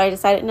 But I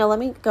decided, no, let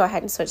me go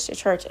ahead and switch to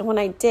church. And when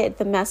I did,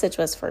 the message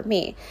was for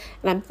me.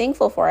 And I'm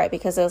thankful for it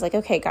because I was like,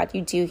 okay, God,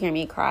 you do hear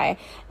me cry.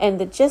 And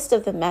the gist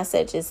of the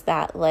message is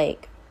that,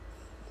 like,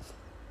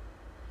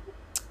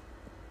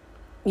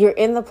 you're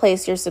in the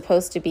place you're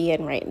supposed to be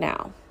in right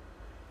now.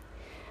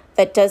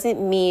 That doesn't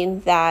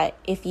mean that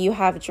if you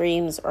have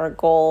dreams or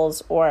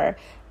goals or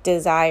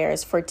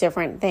desires for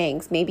different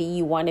things, maybe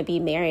you want to be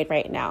married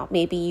right now,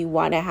 maybe you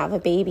want to have a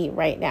baby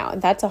right now,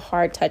 and that's a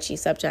hard, touchy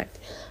subject,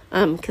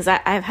 because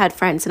I've had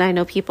friends and I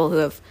know people who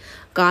have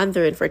gone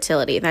through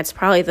infertility, and that's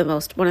probably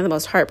one of the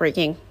most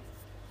heartbreaking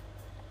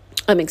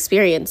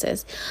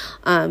experiences.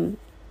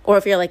 Or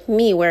if you're like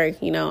me, where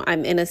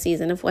I'm in a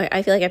season of what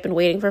I feel like I've been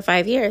waiting for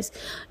 5 years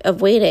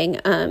of waiting.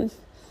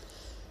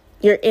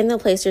 You're in the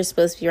place you're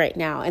supposed to be right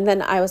now. And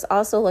then I was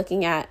also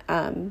looking at,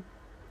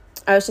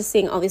 I was just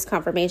seeing all these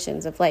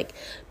confirmations of like,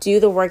 do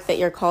the work that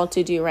you're called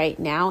to do right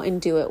now and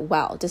do it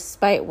well,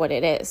 despite what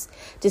it is,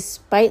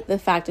 despite the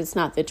fact it's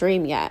not the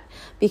dream yet.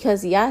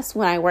 Because yes,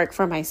 when I work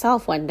for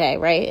myself one day,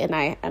 right, and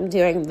I'm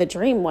doing the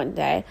dream one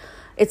day,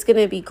 it's going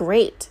to be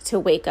great to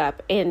wake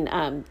up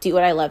and do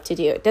what I love to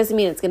do. It doesn't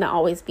mean it's going to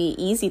always be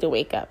easy to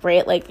wake up,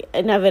 right? Like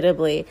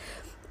inevitably,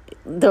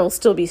 there'll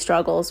still be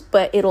struggles,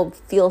 but it'll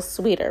feel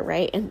sweeter,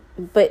 right?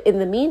 But in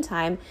the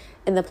meantime,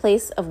 in the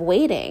place of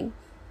waiting,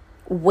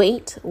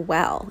 wait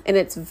well. And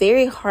it's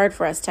very hard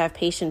for us to have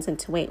patience and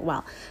to wait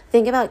well.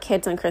 Think about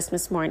kids on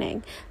Christmas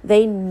morning.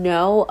 They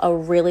know a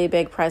really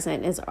big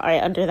present is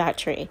right under that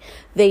tree.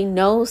 They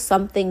know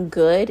something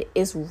good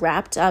is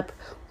wrapped up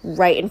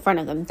right in front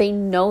of them. They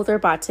know they're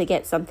about to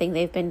get something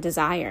they've been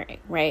desiring,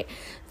 right?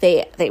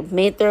 They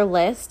made their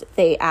list.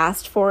 They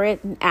asked for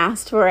it and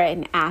asked for it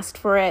and asked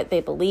for it.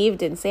 They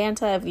believed in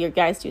Santa, if your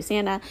guys do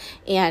Santa,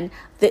 and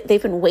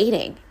they've been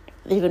waiting.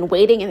 They've been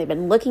waiting and they've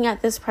been looking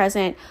at this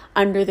present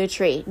under the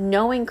tree,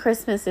 knowing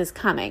Christmas is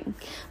coming.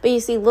 But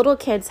you see, little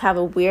kids have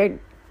a weird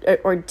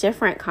or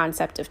different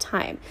concept of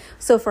time.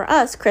 So for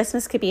us,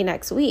 Christmas could be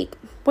next week.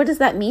 What does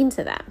that mean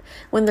to them?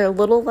 When they're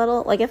little,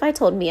 like if I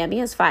told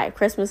Mia's 5,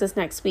 Christmas is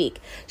next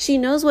week, she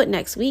knows what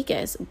next week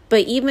is.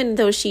 But even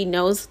though she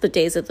knows the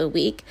days of the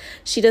week,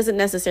 she doesn't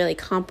necessarily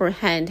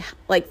comprehend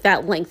like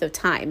that length of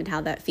time and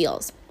how that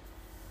feels.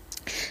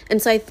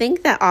 And so I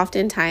think that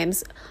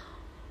oftentimes,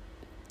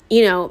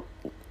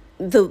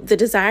 the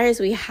desires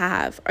we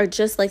have are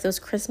just like those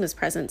Christmas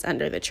presents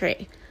under the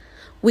tree.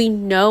 We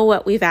know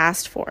what we've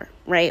asked for,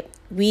 right?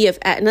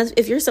 And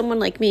if you're someone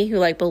like me who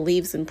like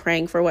believes in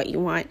praying for what you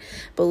want,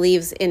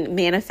 believes in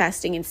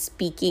manifesting and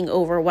speaking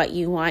over what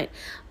you want,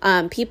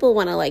 people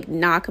want to like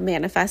knock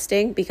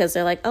manifesting because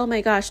they're like, oh my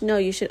gosh, no,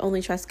 you should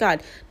only trust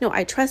God. No,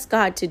 I trust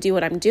God to do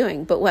what I'm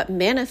doing. But what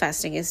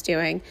manifesting is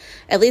doing,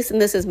 at least,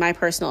 and this is my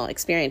personal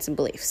experience and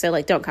belief, so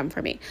like don't come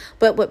for me.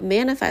 But what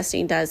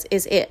manifesting does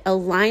is it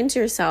aligns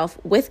yourself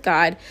with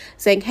God,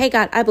 saying, hey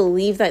God, I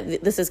believe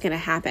that this is going to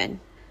happen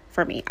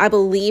for me. I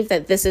believe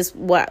that this is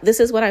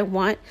what I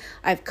want.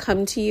 I've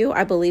come to you.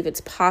 I believe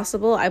it's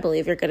possible. I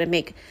believe you're going to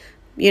make,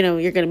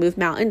 you're going to move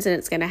mountains and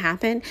it's going to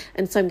happen.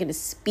 And so I'm going to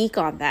speak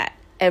on that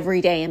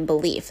every day in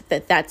belief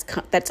that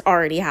that's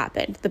already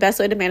happened. The best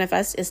way to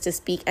manifest is to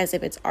speak as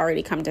if it's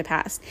already come to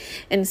pass.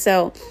 And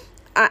so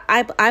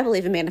I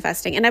believe in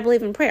manifesting, and I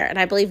believe in prayer, and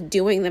I believe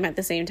doing them at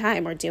the same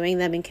time or doing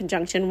them in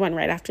conjunction, one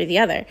right after the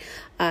other.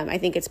 I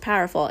think it's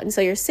powerful. And so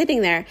you're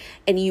sitting there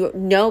and you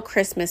know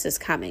Christmas is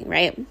coming,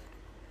 right?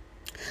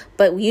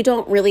 But you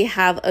don't really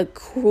have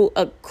quite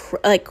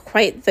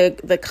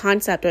the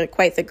concept or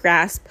quite the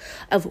grasp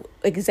of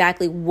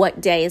exactly what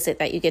day is it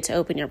that you get to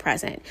open your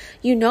present.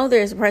 You know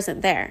there's a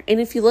present there. And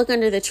if you look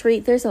under the tree,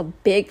 there's a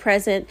big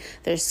present,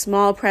 there's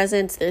small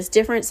presents, there's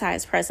different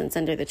size presents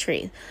under the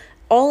tree,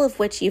 all of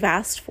which you've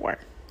asked for.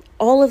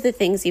 All of the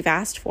things you've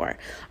asked for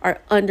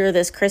are under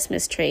this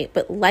Christmas tree.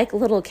 But like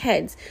little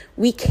kids,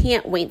 we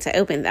can't wait to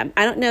open them.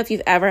 I don't know if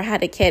you've ever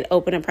had a kid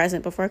open a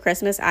present before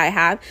Christmas. I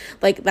have.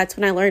 Like, that's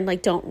when I learned,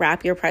 like, don't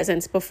wrap your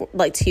presents before,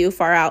 like, too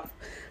far out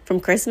from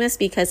Christmas,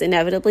 because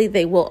inevitably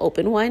they will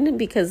open one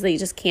because they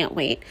just can't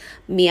wait.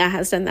 Mia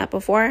has done that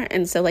before.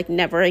 And so, like,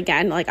 never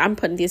again. Like, I'm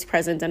putting these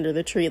presents under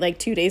the tree like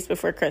 2 days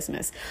before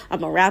Christmas. I'm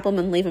going to wrap them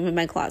and leave them in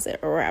my closet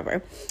or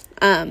wherever.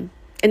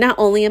 And not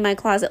only in my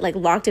closet, like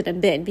locked in a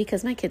bin,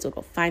 because my kids will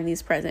go find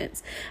these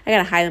presents. I got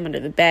to hide them under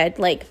the bed.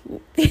 Like,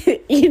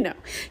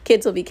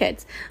 kids will be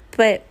kids.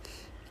 But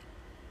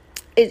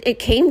it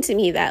came to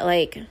me that,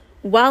 like,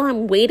 while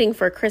I'm waiting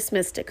for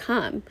Christmas to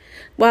come,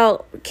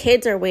 while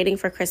kids are waiting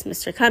for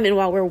Christmas to come, and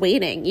while we're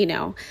waiting,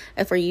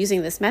 if we're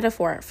using this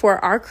metaphor, for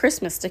our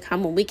Christmas to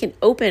come, when we can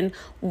open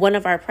one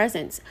of our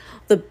presents,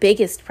 the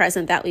biggest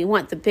present that we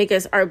want,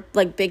 our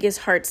biggest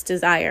heart's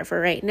desire for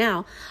right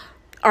now,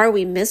 are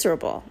we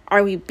miserable?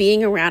 Are we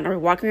being around? Are we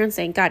walking around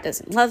saying, God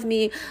doesn't love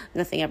me?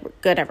 Nothing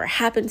good ever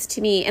happens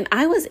to me. And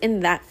I was in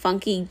that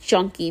funky,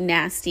 junky,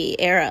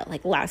 nasty era,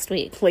 like last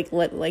week, like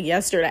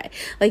yesterday,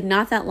 like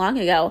not that long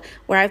ago,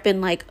 where I've been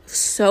like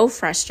so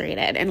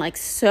frustrated and like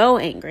so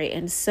angry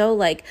and so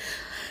like,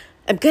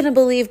 I'm going to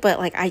believe, but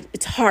like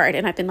it's hard.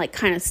 And I've been like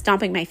kind of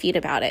stomping my feet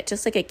about it,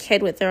 just like a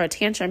kid would throw a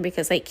tantrum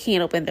because they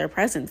can't open their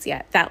presents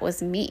yet. That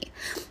was me.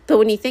 But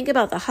when you think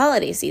about the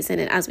holiday season,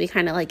 and as we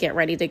kind of like get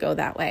ready to go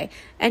that way,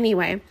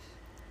 anyway,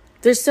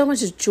 there's so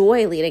much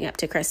joy leading up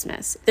to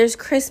Christmas. There's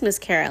Christmas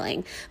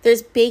caroling.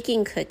 There's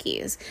baking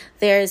cookies.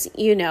 There's,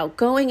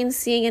 going and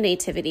seeing a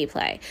nativity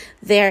play.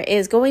 There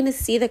is going to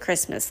see the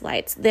Christmas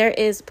lights. There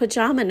is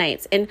pajama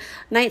nights and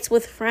nights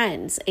with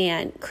friends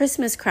and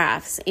Christmas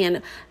crafts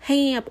and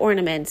hanging up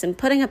ornaments and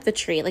putting up the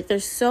tree. Like,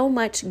 there's so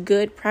much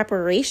good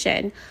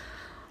preparation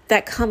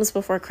that comes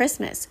before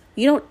Christmas.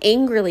 You don't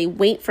angrily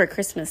wait for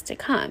Christmas to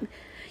come.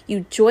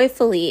 You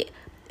joyfully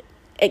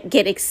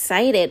get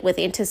excited with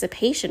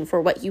anticipation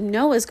for what you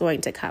know is going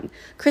to come.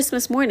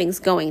 Christmas morning's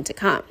going to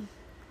come.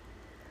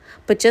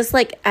 But just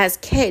like as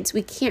kids,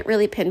 we can't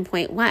really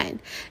pinpoint when.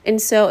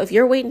 And so if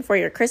you're waiting for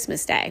your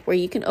Christmas day where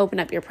you can open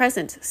up your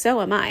presents, so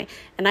am I.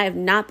 And I have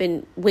not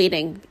been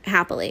waiting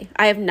happily.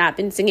 I have not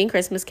been singing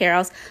Christmas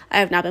carols. I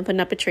have not been putting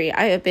up a tree.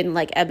 I have been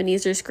like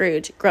Ebenezer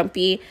Scrooge,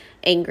 grumpy,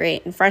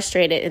 angry, and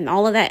frustrated. And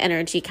all of that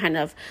energy kind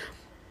of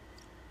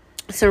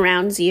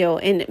surrounds you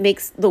and it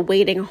makes the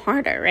waiting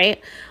harder,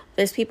 right?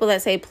 There's people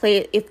that say,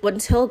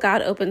 until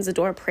God opens the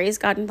door, praise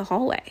God in the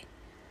hallway.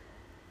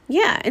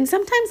 Yeah, and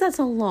sometimes that's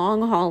a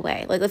long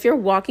hallway. Like if you're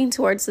walking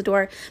towards the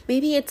door,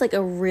 maybe it's like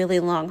a really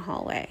long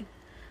hallway.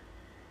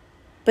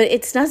 But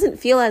it doesn't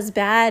feel as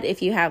bad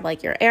if you have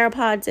like your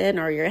AirPods in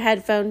or your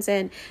headphones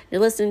in,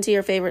 you're listening to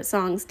your favorite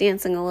songs,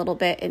 dancing a little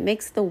bit. It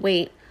makes the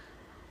wait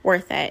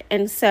worth it.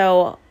 And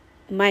so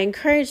my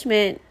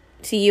encouragement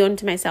to you and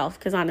to myself,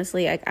 because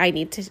honestly, I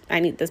need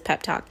this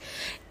pep talk,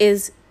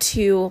 is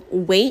to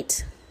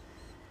wait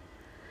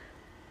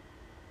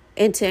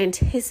and to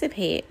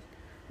anticipate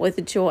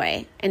with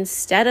joy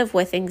instead of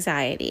with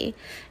anxiety,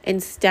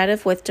 instead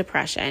of with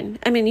depression.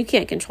 I mean, you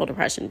can't control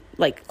depression,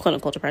 like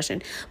clinical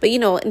depression, but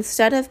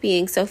instead of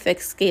being so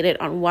fixated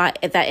on that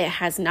it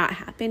has not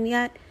happened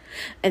yet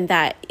and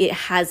that it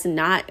has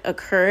not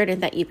occurred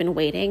and that you've been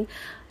waiting,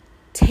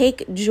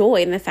 take joy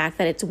in the fact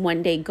that it's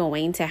one day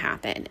going to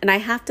happen. And I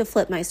have to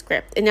flip my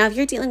script. And now if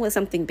you're dealing with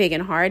something big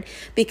and hard,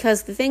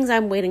 because the things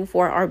I'm waiting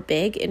for are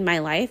big in my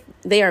life,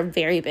 they are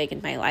very big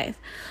in my life,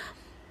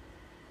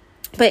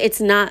 but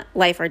it's not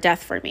life or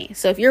death for me.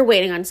 So if you're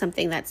waiting on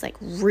something that's like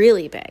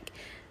really big,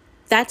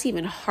 that's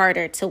even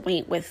harder to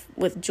wait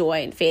with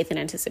joy and faith and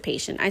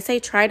anticipation. I say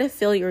try to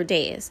fill your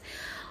days.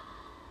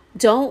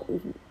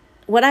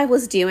 What I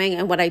was doing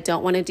and what I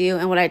don't want to do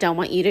and what I don't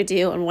want you to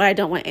do and what I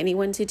don't want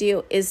anyone to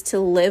do is to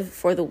live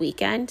for the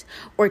weekend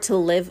or to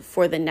live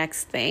for the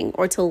next thing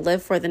or to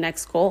live for the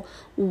next goal.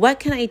 What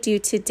can I do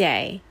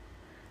today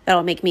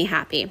that'll make me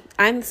happy?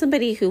 I'm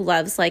somebody who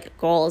loves like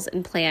goals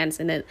and plans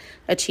and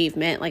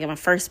achievement. Like I'm a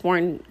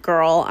firstborn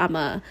girl. I'm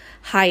a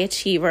high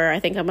achiever. I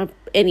think I'm a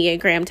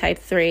Enneagram type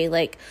 3.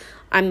 Like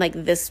I'm like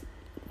this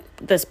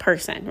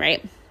person,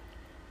 right?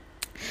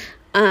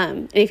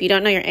 And if you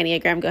don't know your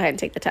Enneagram, go ahead and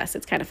take the test.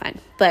 It's kind of fun.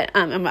 But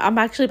I'm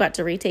actually about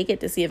to retake it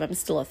to see if I'm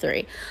still a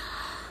 3.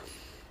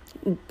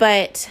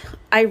 But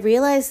I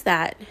realized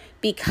that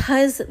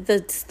because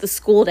the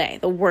school day,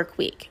 the work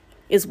week,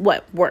 is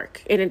what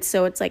work. And it's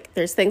like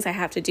there's things I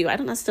have to do. I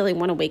don't necessarily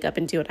want to wake up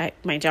and do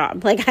my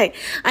job. Like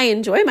I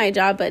enjoy my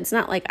job, but it's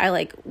not like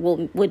I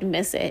would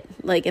miss it.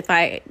 Like if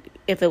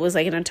it was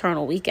like an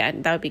eternal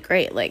weekend, that would be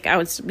great. Like I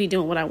would be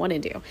doing what I want to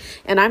do.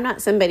 And I'm not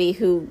somebody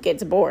who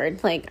gets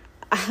bored. Like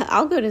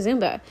I'll go to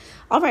Zumba.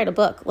 I'll write a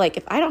book. Like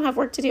if I don't have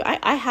work to do,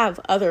 I have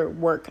other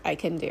work I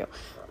can do,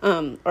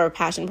 or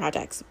passion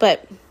projects.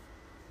 But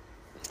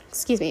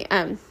excuse me.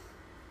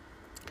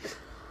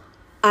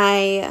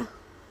 I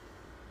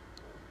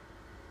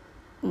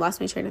lost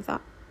my train of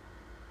thought.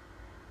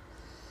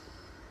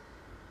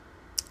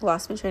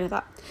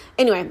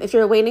 Anyway, if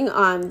you're waiting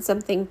on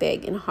something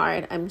big and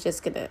hard, I'm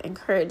just going to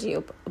encourage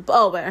you.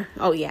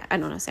 Oh yeah, I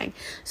know what I'm saying.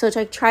 So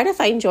try to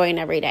find joy in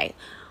every day.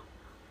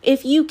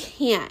 If you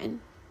can,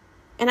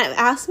 and I've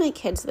asked my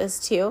kids this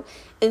too,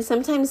 and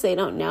sometimes they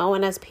don't know,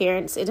 and as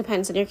parents, it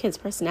depends on your kids'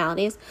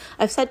 personalities.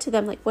 I've said to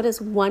them, like, what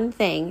is one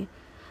thing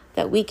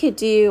that we could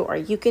do or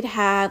you could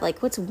have?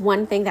 Like, what's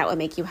one thing that would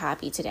make you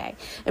happy today?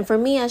 And for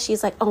Mia,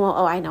 she's like,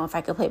 oh, I know, if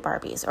I could play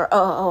Barbies, or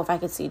if I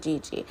could see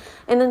Gigi.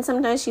 And then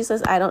sometimes she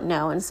says, I don't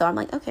know. And so I'm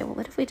like, okay, well,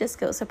 what if we just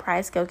go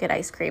get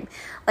ice cream?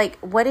 Like,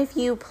 what if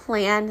you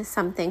plan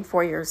something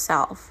for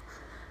yourself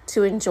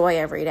to enjoy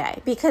every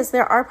day? Because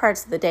there are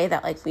parts of the day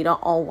that like we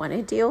don't all want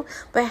to do,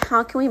 but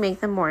how can we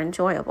make them more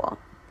enjoyable?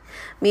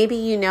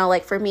 Maybe,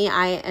 like for me,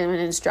 I am an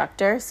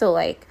instructor. So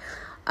like,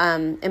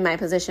 in my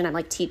position, I'm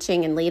like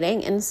teaching and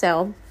leading. And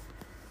so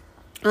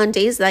on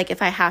days like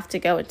if I have to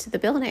go into the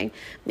building,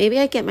 maybe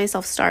I get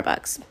myself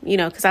Starbucks,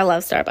 because I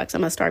love Starbucks.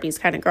 I'm a Starbucks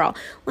kind of girl.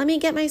 Let me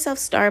get myself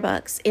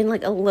Starbucks in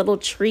like a little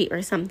treat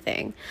or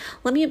something.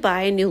 Let me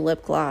buy a new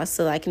lip gloss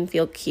so that I can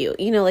feel cute.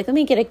 Like let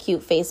me get a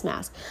cute face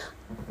mask.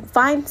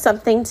 Find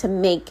something to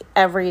make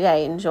every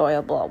day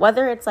enjoyable.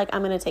 Whether it's like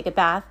I'm going to take a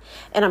bath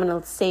and I'm going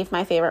to save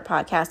my favorite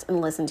podcast and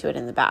listen to it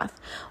in the bath,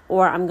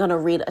 or I'm going to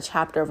read a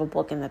chapter of a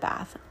book in the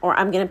bath, or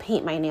I'm going to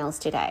paint my nails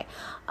today.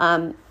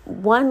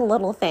 One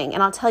little thing,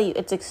 and I'll tell you,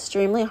 it's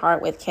extremely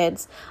hard with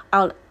kids.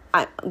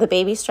 The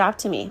baby's strapped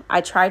to me. I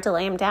tried to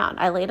lay him down.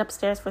 I laid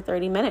upstairs for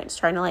 30 minutes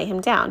trying to lay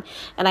him down.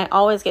 And I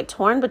always get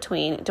torn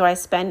between, do I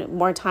spend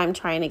more time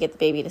trying to get the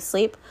baby to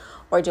sleep,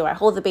 or do I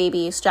hold the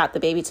baby, strap the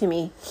baby to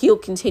me, he'll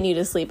continue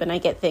to sleep, and I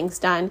get things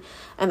done.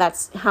 And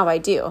that's how I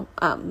do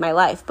my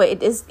life. But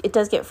it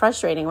does get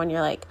frustrating when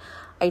you're like,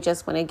 I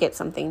just want to get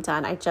something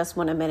done. I just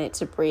want a minute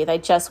to breathe. I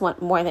just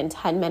want more than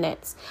 10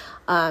 minutes.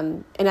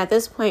 And at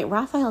this point,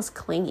 Raphael's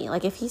clingy.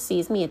 Like if he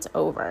sees me, it's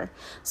over.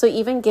 So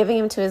even giving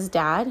him to his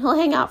dad, he'll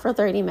hang out for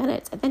 30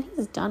 minutes and then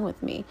he's done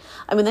with me.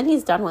 Then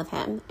he's done with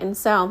him. And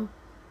so,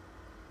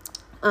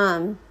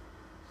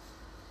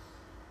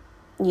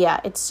 yeah,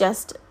 it's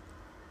just,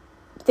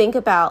 think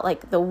about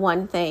like the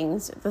one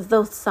things,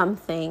 the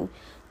something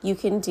you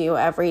can do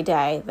every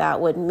day that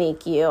would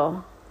make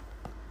you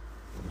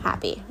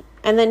happy.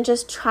 And then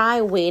just try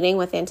waiting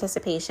with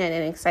anticipation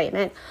and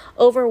excitement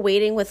over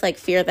waiting with like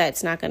fear that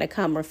it's not going to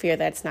come or fear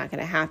that it's not going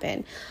to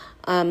happen.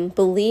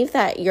 Believe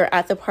that you're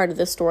at the part of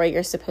the story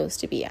you're supposed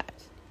to be at.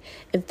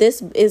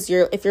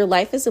 If your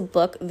life is a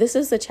book, this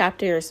is the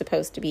chapter you're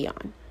supposed to be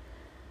on.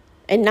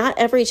 And not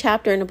every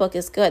chapter in a book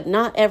is good.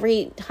 Not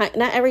every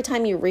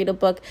time you read a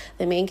book,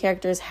 the main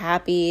character is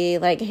happy,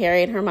 like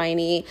Harry and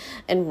Hermione,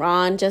 and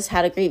Ron just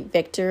had a great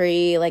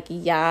victory, like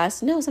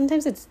yes. No,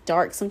 sometimes it's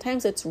dark.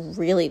 Sometimes it's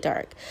really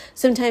dark.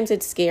 Sometimes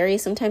it's scary.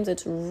 Sometimes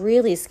it's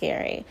really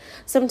scary.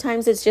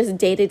 Sometimes it's just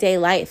day-to-day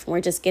life. And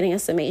we're just getting a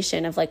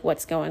summation of like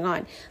what's going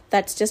on.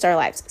 That's just our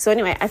lives. So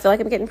anyway, I feel like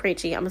I'm getting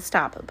preachy. I'm going to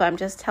stop. But I'm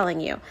just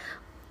telling you,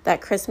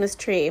 that Christmas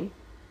tree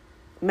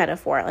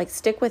metaphor, like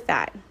stick with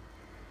that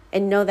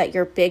and know that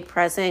your big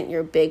present,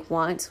 your big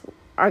wants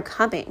are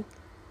coming.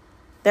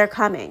 They're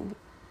coming.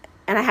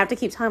 And I have to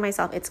keep telling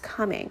myself it's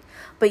coming,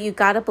 but you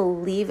got to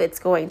believe it's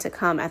going to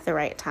come at the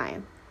right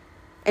time.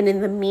 And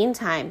in the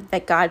meantime,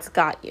 that God's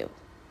got you.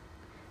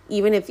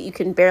 Even if you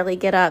can barely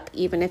get up,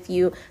 even if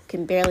you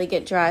can barely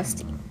get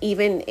dressed,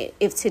 even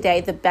if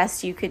today the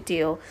best you could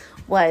do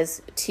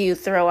was to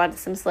throw on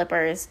some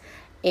slippers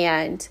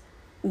and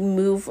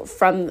move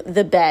from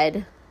the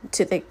bed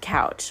to the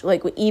couch.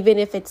 Like, even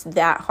if it's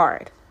that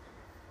hard,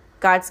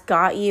 God's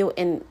got you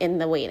in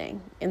the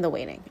waiting.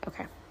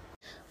 Okay.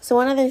 So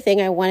one other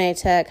thing I wanted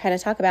to kind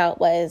of talk about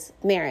was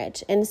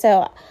marriage. And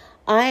so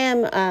I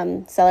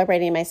am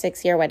celebrating my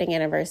 6-year wedding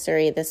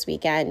anniversary this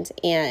weekend,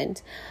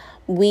 and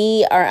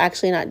we are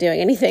actually not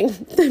doing anything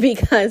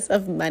because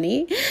of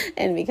money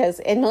and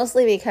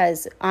mostly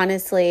because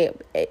honestly,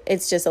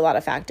 it's just a lot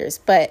of factors.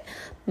 But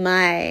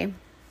my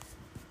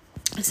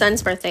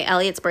son's birthday,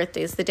 Elliot's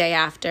birthday, is the day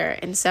after.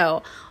 And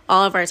so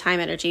all of our time,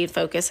 energy, and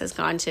focus has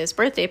gone to his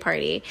birthday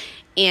party,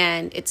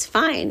 and it's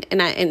fine.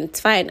 And it's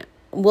fine.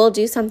 We'll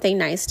do something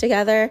nice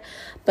together,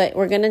 but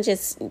we're going to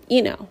just,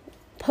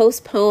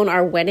 postpone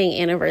our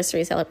wedding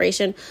anniversary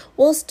celebration.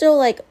 We'll still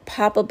like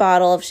pop a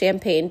bottle of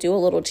champagne, do a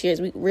little cheers,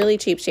 really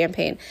cheap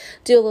champagne,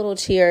 do a little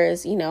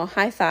cheers,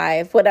 high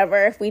five,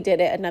 whatever, if we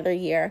did it another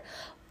year.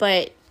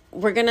 But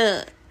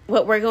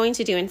what we're going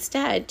to do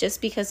instead,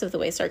 just because of the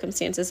way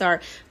circumstances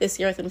are this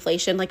year with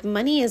inflation, like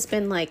money has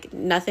been like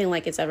nothing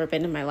like it's ever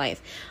been in my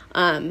life.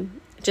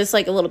 Just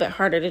like a little bit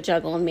harder to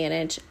juggle and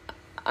manage.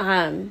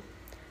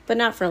 But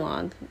not for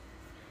long.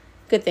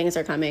 Good things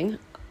are coming.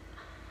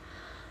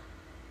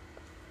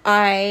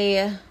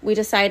 We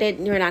decided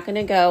we're not going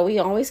to go. We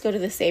always go to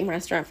the same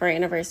restaurant for our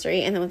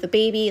anniversary. And then with the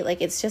baby,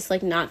 like, it's just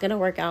like not going to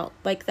work out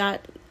like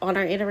that on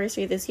our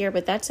anniversary this year,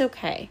 but that's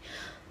okay.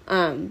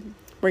 We're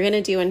going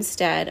to do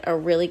instead a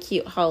really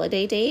cute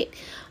holiday date.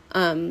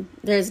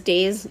 There's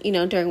days,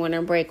 during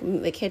winter break,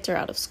 the kids are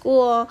out of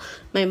school.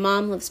 My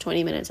mom lives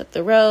 20 minutes up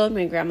the road.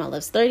 My grandma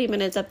lives 30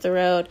 minutes up the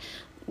road.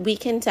 We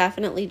can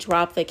definitely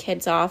drop the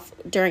kids off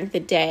during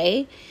the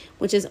day,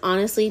 which is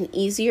honestly an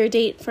easier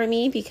date for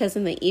me because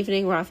in the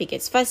evening, Rafi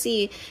gets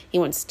fussy. He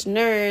wants to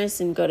nurse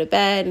and go to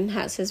bed and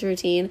has his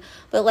routine.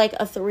 But like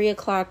a 3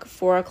 o'clock,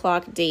 4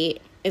 o'clock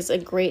date is a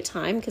great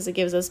time because it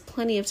gives us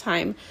plenty of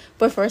time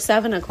before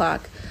 7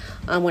 o'clock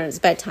when it's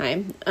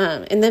bedtime.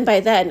 And then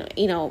by then,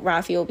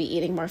 Rafi will be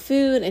eating more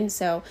food. And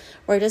so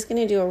we're just going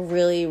to do a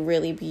really,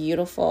 really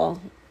beautiful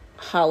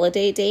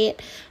holiday date.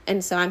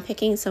 And so I'm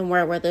picking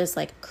somewhere where there's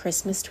like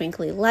Christmas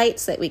twinkly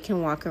lights that we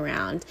can walk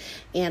around,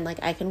 and like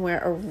I can wear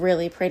a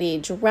really pretty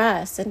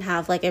dress and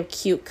have like a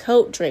cute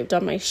coat draped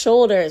on my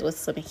shoulders with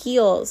some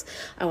heels.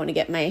 I want to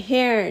get my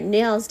hair and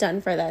nails done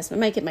for this. I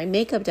might get my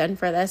makeup done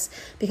for this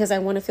because I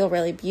want to feel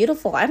really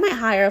beautiful. I might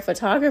hire a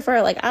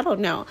photographer. Like, I don't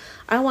know.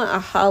 I want a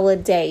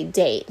holiday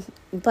date.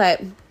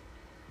 But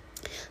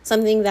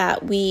something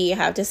that we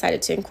have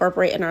decided to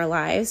incorporate in our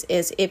lives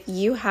is if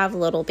you have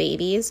little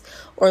babies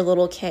or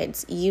little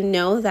kids,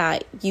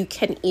 that you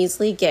can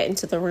easily get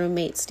into the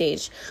roommate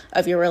stage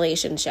of your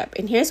relationship.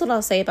 And here's what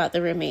I'll say about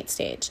the roommate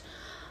stage.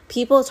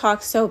 People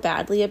talk so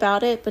badly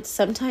about it, but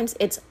sometimes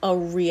it's a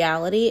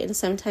reality and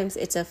sometimes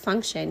it's a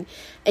function,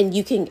 and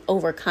you can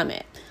overcome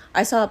it.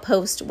 I saw a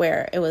post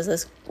where it was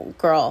this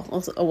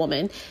girl, a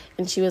woman,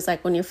 and she was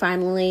like, when your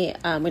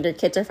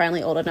kids are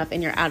finally old enough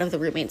and you're out of the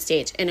roommate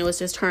stage. And it was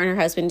just her and her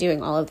husband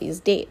doing all of these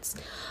dates.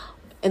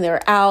 And they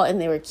were out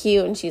and they were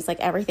cute. And she's like,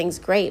 everything's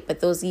great. But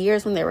those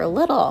years when they were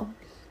little,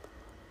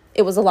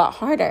 it was a lot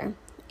harder.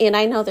 And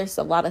I know there's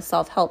a lot of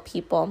self-help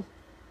people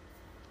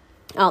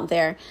out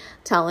there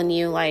telling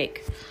you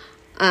like,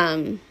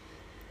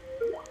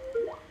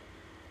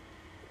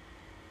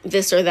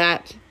 this or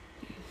that.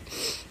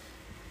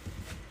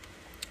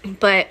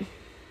 But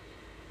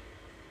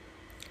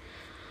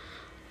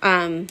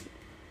hold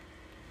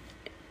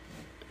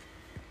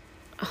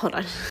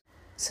on.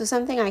 So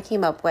something I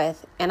came up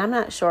with, and I'm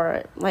not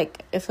sure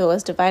like if it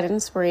was divine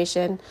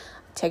inspiration,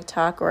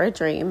 TikTok, or a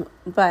dream,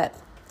 but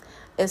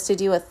is to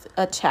do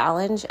a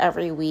challenge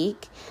every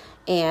week.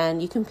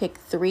 And you can pick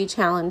 3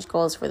 challenge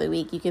goals for the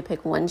week. You can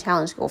pick 1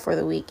 challenge goal for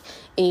the week,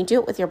 and you do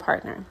it with your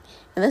partner.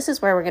 And this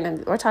is where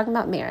we're talking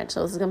about marriage.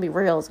 So this is going to be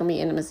real. It's going to be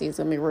intimacy. It's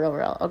going to be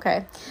real.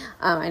 Okay.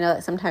 I know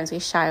that sometimes we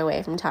shy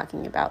away from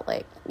talking about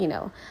like,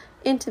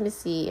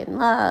 intimacy and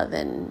love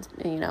and,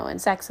 and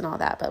sex and all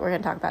that, but we're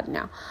going to talk about it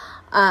now.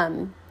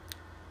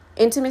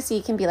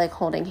 Intimacy can be like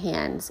holding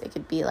hands. It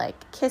could be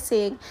like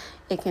kissing.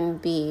 It can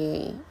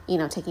be,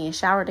 taking a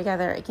shower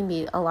together. It can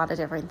be a lot of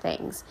different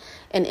things.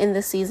 And in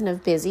the season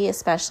of busy,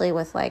 especially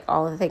with like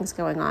all the things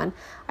going on,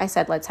 I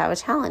said, let's have a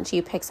challenge.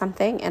 You pick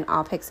something and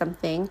I'll pick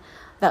something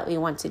that we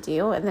want to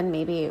do. And then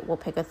maybe we'll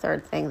pick a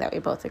third thing that we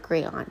both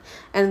agree on.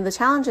 And the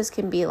challenges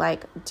can be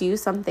like, do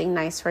something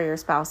nice for your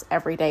spouse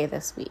every day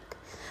this week.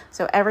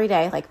 So every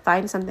day, like,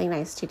 find something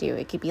nice to do.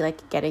 It could be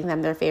like getting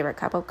them their favorite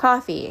cup of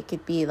coffee. It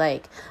could be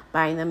like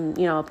buying them,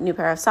 a new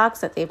pair of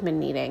socks that they've been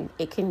needing.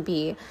 It can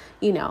be,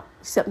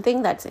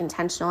 something that's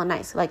intentional and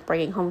nice, like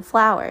bringing home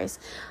flowers.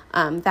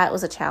 That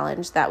was a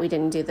challenge that we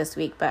didn't do this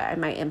week, but I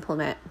might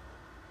implement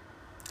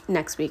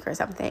next week or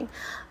something.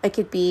 It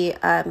could be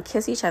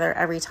kiss each other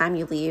every time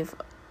you leave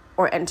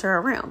or enter a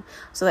room,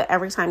 so that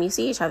every time you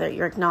see each other,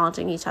 you're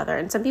acknowledging each other.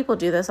 And some people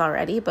do this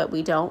already, but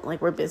we don't,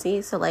 like, we're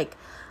busy. So like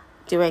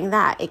doing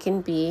that, it can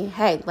be,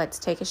 hey, let's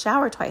take a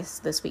shower twice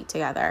this week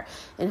together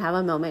and have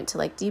a moment to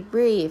like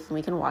debrief, and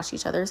we can wash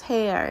each other's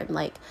hair, and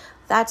like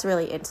that's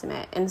really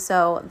intimate. And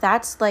so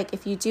that's like,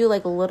 if you do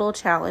like little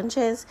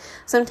challenges,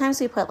 sometimes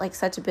we put like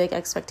such big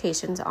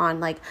expectations on,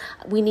 like,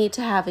 we need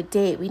to have a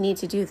date, we need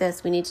to do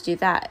this, we need to do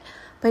that.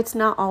 But it's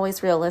not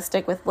always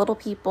realistic with little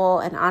people.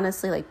 And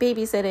honestly, like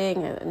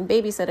babysitting and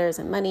babysitters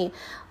and money,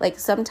 like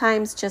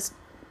sometimes just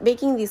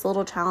making these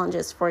little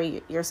challenges for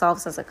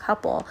yourselves as a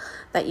couple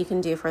that you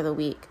can do for the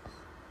week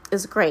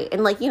is great.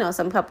 And like,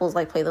 some couples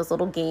like play those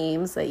little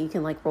games that you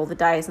can like roll the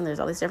dice, and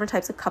there's all these different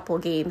types of couple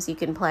games you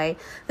can play.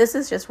 This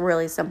is just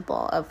really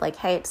simple of like,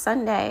 hey, it's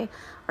Sunday,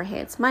 or hey,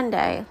 it's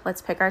Monday.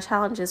 Let's pick our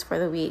challenges for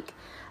the week.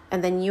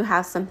 And then you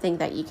have something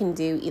that you can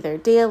do either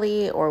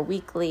daily or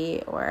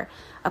weekly or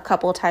a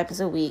couple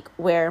times a week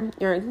where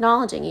you're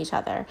acknowledging each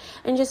other.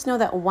 And just know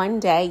that one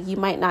day you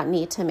might not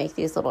need to make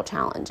these little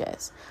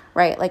challenges,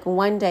 right? Like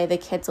one day the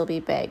kids will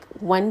be big.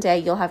 One day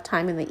you'll have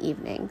time in the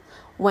evening.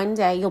 One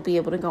day you'll be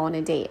able to go on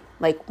a date.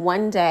 Like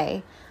one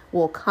day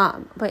will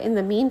come. But in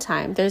the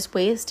meantime, there's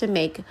ways to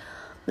make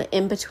the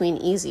in-between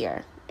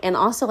easier. And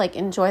also like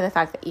enjoy the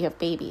fact that you have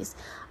babies.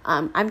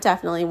 I'm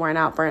definitely worn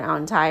out, burnt out,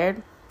 and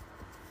tired.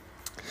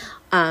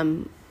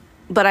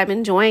 But I'm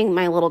enjoying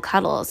my little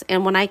cuddles.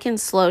 And when I can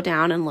slow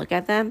down and look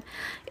at them,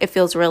 it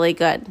feels really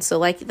good. So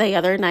like the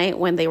other night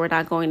when they were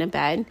not going to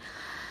bed,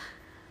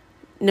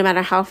 no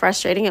matter how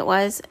frustrating it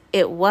was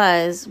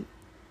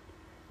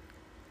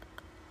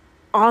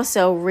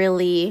also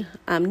really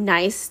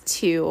nice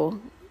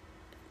to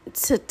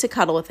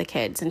cuddle with the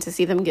kids and to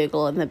see them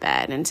giggle in the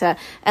bed, and to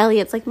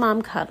Elliot's like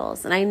mom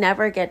cuddles. And I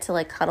never get to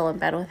like cuddle in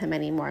bed with him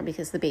anymore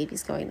because the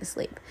baby's going to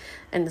sleep.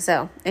 And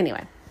so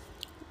anyway,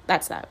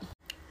 that's that.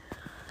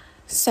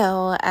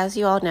 So as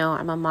you all know,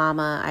 I'm a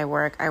mama. I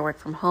work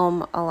from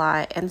home a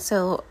lot. And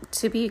so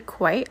to be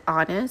quite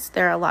honest,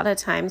 there are a lot of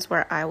times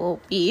where I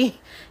will be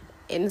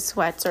in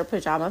sweats or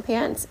pajama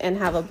pants and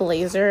have a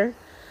blazer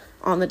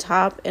on the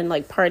top and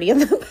like party in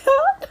the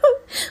back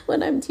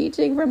when I'm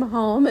teaching from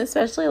home,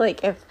 especially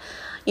like if,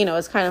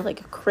 it's kind of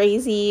like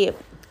crazy.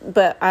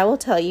 But I will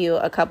tell you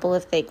a couple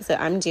of things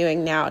that I'm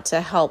doing now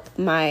to help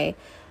my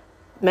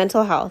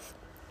mental health,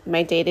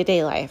 my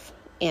day-to-day life,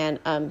 and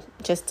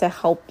just to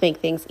help make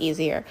things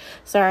easier.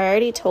 So I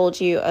already told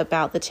you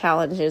about the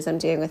challenges I'm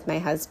doing with my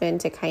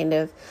husband to kind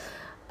of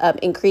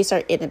increase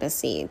our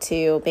intimacy,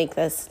 to make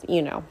this,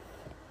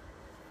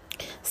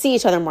 see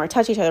each other more,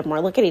 touch each other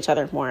more, look at each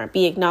other more,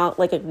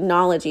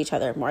 acknowledge each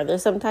other more.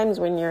 There's sometimes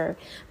when you're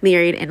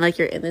married and like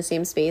you're in the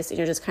same space and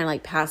you're just kind of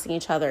like passing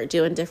each other,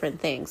 doing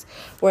different things,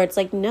 where it's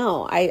like,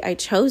 no, I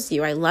chose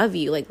you, I love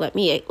you, like let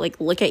me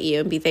like look at you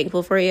and be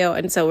thankful for you.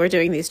 And so we're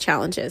doing these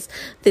challenges.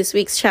 This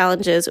week's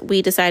challenges,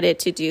 we decided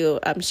to do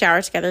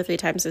shower together 3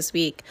 times this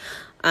week.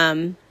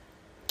 I'm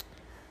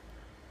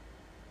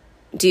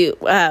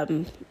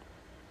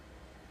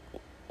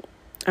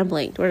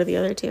blanked. What are the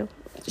other 2?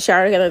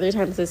 Shower together 3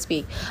 times this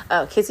week,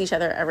 kiss each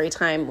other every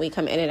time we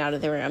come in and out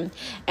of the room.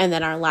 And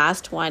then our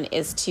last one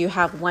is to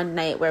have one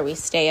night where we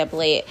stay up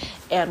late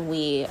and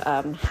we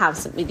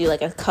we do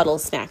like a cuddle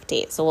snack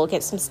date. So we'll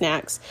get some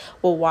snacks.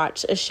 We'll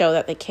watch a show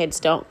that the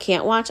kids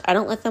can't watch. I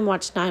don't let them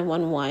watch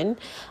 911.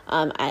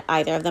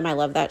 Either of them. I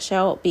love that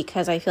show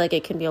because I feel like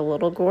it can be a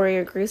little gory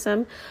or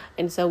gruesome.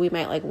 And so we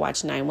might like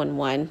watch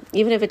 911,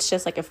 even if it's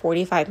just like a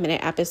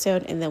 45-minute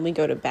episode, and then we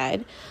go to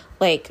bed.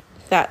 Like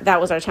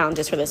that was our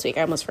challenges for this week.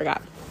 I almost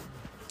forgot.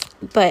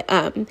 But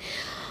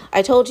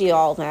I told you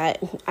all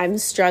that I'm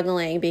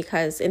struggling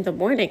because in the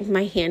morning,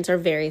 my hands are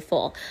very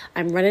full.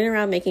 I'm running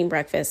around making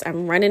breakfast.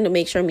 I'm running to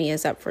make sure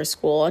Mia's up for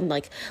school and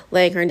like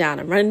laying her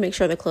down. I'm running to make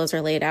sure the clothes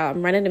are laid out.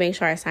 I'm running to make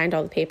sure I signed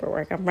all the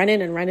paperwork. I'm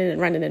running.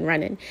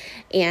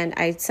 And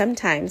I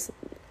sometimes,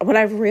 what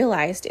I've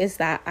realized is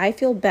that I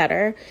feel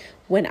better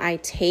when I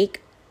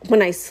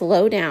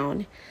slow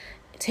down,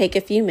 take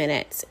a few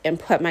minutes and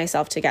put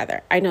myself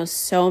together. I know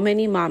so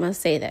many mamas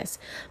say this,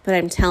 but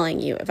I'm telling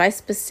you, if I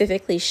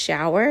specifically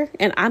shower,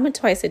 and I'm a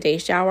twice a day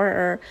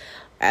shower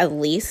at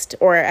least,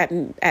 or at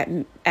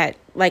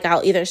like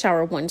I'll either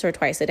shower once or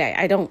twice a day.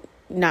 I don't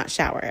not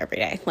shower every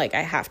day. Like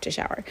I have to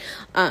shower.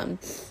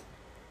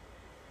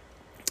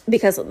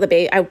 Because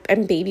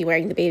I'm baby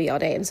wearing the baby all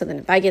day. And so then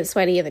if I get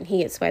sweaty and then he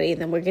gets sweaty,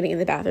 then we're getting in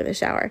the bath or the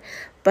shower.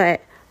 But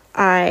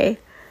I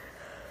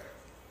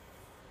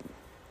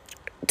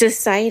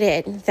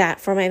decided that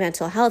for my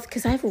mental health,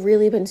 because I've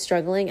really been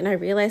struggling and I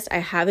realized I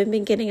haven't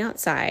been getting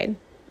outside.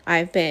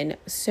 I've been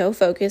so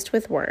focused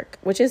with work,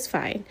 which is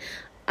fine.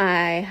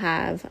 I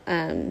have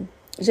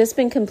just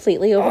been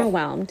completely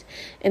overwhelmed.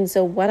 And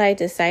so what I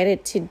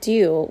decided to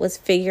do was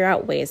figure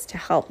out ways to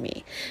help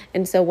me.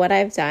 And so what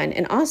I've done,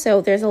 and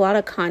also there's a lot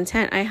of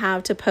content I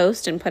have to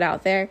post and put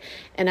out there,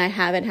 and I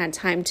haven't had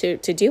time to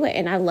do it.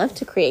 And I love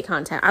to create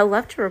content. I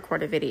love to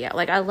record a video.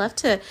 Like, I love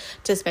to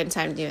spend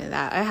time doing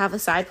that. I have a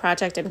side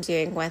project I'm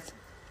doing with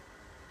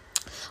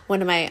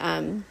one of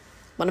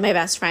my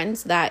best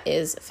friends that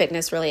is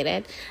fitness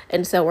related.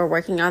 And so we're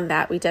working on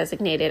that. We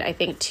designated, I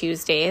think,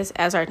 Tuesdays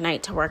as our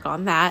night to work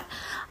on that,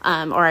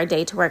 or our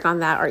day to work on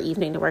that, or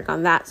evening to work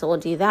on that. So we'll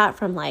do that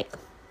from like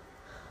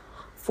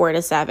 4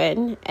 to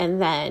 7.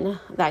 And then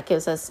that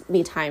gives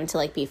me time to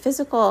like be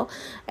physical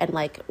and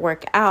like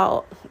work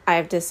out.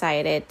 I've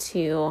decided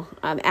to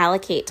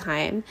allocate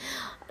time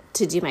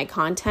to do my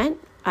content.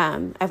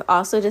 I've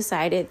also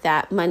decided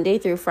that Monday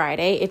through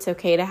Friday, it's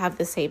okay to have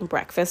the same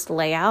breakfast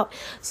layout.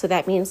 So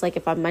that means like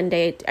if on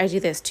Monday I do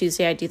this,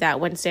 Tuesday I do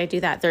that, Wednesday I do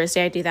that,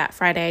 Thursday I do that,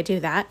 Friday I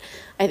do that.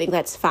 I think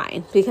that's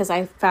fine, because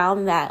I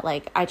found that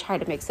like I try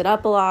to mix it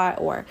up a lot,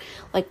 or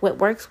like what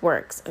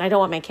works. And I don't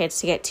want my kids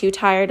to get too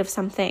tired of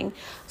something.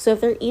 So if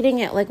they're eating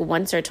it like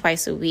once or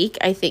twice a week,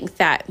 I think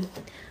that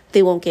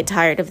they won't get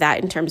tired of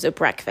that in terms of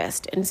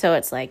breakfast. And so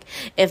it's like,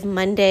 if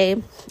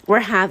Monday we're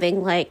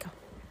having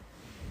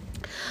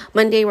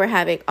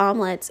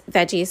omelets,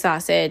 veggie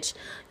sausage,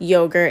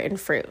 yogurt, and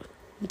fruit.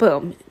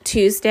 Boom.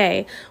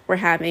 Tuesday, we're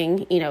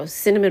having,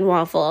 cinnamon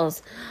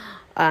waffles,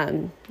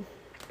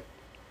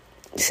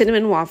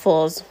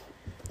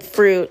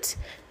 fruit,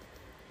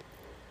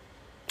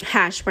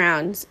 hash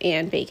browns,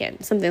 and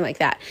bacon, something like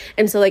that.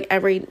 And so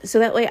so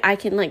that way I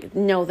can like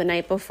know the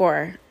night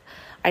before.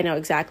 I know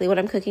exactly what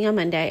I'm cooking on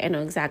Monday. I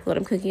know exactly what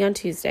I'm cooking on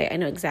Tuesday. I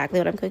know exactly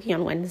what I'm cooking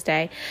on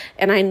Wednesday.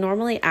 And I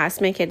normally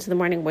ask my kids in the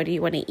morning, what do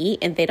you want to eat?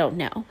 And they don't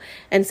know.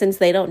 And since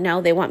they don't know,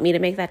 they want me to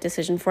make that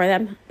decision for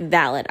them.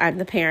 Valid. I'm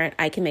the parent.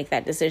 I can make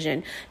that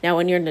decision. Now,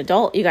 when you're an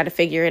adult, you got to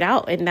figure it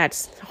out. And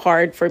that's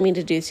hard for me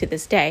to do to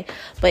this day.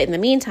 But in the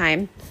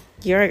meantime,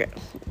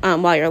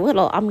 while you're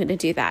little, I'm going to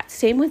do that.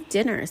 Same with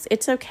dinners.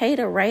 It's okay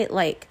to write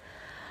like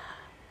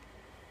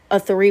a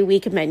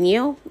 3-week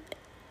menu.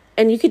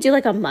 And you could do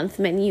like a month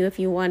menu if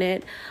you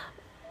wanted.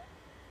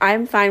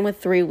 I'm fine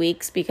with 3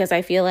 weeks, because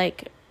I feel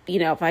like,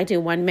 if I do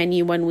one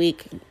menu 1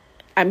 week,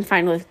 I'm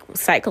fine with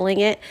cycling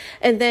it.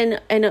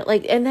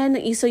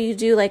 So you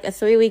do like a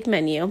 3-week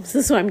menu. This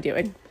is what I'm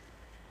doing.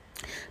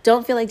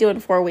 Don't feel like doing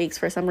 4 weeks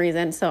for some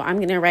reason. So I'm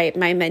going to write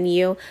my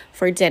menu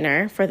for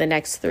dinner for the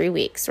next 3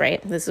 weeks,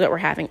 right? This is what we're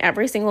having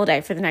every single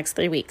day for the next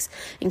 3 weeks,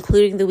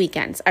 including the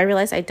weekends. I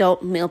realize I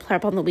don't meal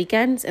prep on the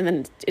weekends, and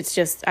then it's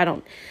just, I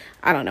don't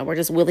know. We're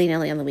just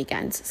willy-nilly on the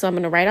weekends. So I'm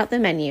going to write out the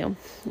menu.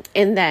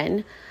 And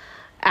then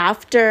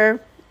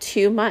after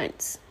 2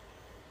 months,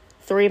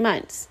 3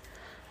 months,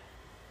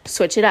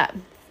 switch it up.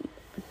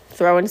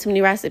 Throw in some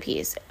new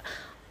recipes.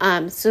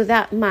 So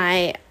that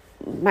my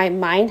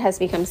mind has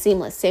become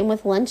seamless. Same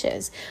with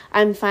lunches.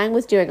 I'm fine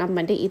with doing on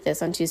Monday, eat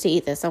this, on Tuesday,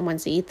 eat this, on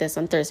Wednesday, eat this,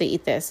 on Thursday,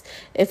 eat this.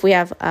 If we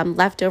have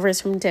leftovers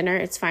from dinner,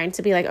 it's fine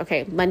to be like,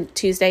 okay,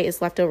 Tuesday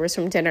is leftovers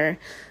from dinner.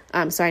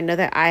 So I know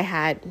that I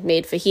had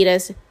made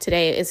fajitas.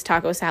 Today is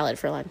taco salad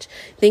for lunch.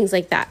 Things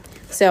like that.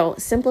 So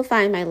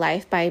simplifying my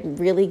life by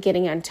really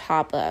getting on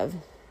top of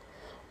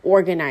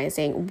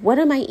organizing. What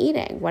am I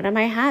eating? What am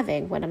I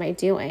having? What am I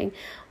doing?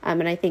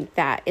 And I think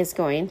that is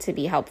going to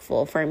be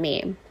helpful for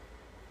me.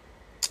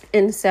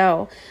 And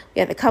so we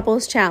have the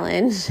couples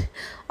challenge.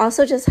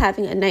 Also just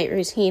having a night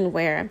routine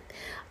where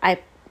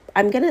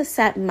I'm going to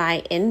set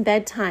my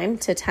in-bed time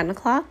to 10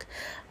 o'clock,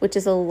 which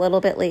is a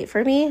little bit late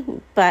for me.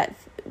 But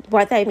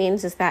what that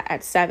means is that at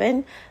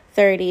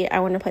 7:30, I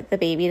want to put the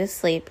baby to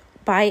sleep.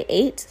 By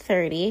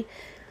 8:30,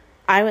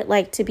 I would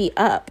like to be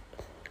up,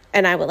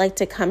 and I would like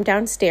to come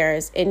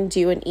downstairs and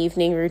do an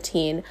evening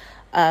routine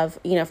of,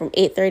 from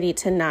 8:30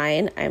 to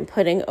 9,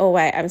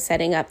 I'm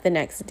setting up the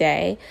next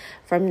day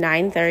from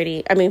 9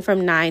 to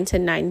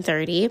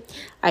 9:30.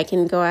 I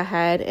can go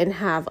ahead and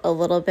have a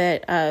little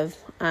bit of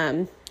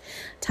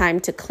time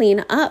to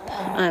clean up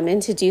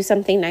and to do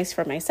something nice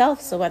for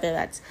myself. So whether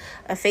that's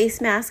a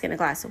face mask and a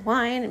glass of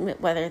wine,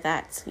 whether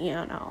that's,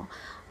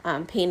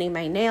 painting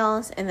my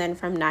nails. And then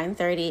from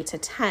 9:30 to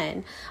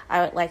 10,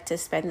 I would like to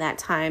spend that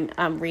time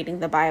reading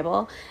the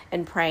Bible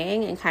and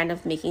praying and kind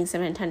of making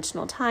some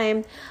intentional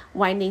time,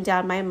 winding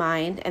down my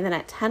mind. And then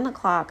at 10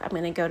 o'clock, I'm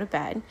going to go to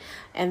bed.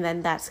 And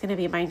then that's going to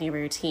be my new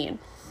routine.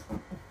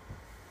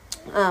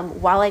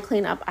 While I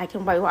clean up, I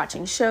can be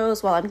watching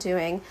shows or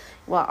listening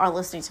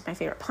to my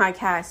favorite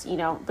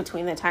podcast,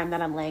 between the time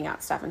that I'm laying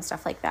out stuff and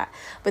stuff like that.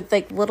 But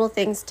like little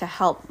things to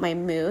help my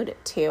mood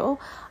too.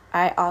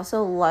 I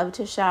also love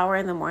to shower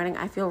in the morning.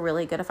 I feel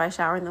really good if I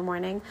shower in the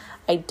morning.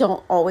 I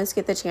don't always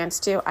get the chance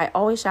to. I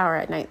always shower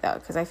at night though,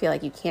 because I feel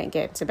like you can't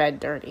get into bed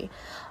dirty.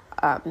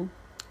 But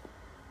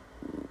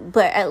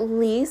at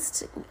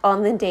least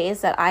on the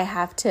days that I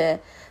have to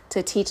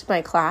teach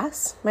my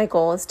class, my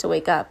goal is to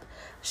wake up,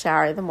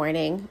 shower in the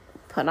morning,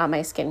 put on my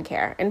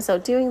skincare. And so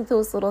doing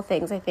those little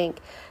things, I think,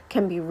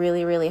 can be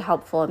really, really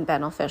helpful and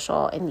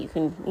beneficial. And you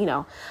can,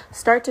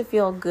 start to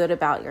feel good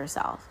about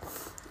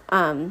yourself.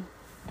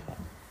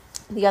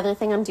 The other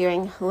thing I'm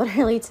doing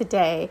literally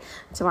today,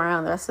 tomorrow,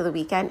 and the rest of the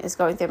weekend is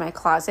going through my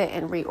closet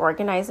and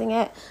reorganizing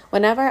it.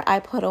 Whenever I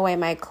put away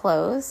my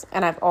clothes,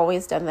 and I've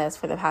always done this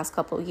for the past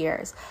couple of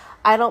years,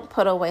 I don't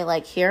put away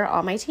like, here are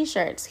all my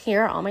t-shirts,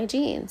 here are all my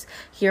jeans,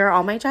 here are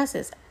all my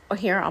dresses, or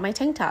here are all my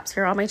tank tops,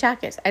 here are all my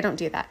jackets. I don't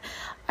do that.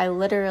 I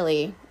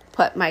literally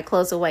put my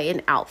clothes away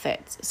in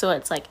outfits. So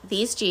it's like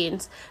these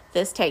jeans,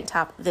 this tank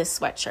top, this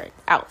sweatshirt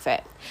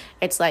outfit.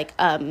 It's like,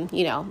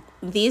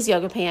 these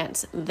yoga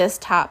pants, this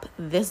top,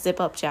 this zip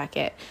up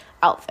jacket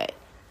outfit,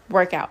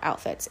 workout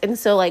outfits. And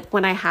so like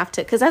when I have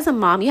to, because as a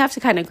mom, you have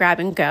to kind of grab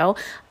and go.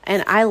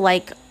 And I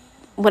like,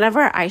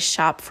 whenever I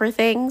shop for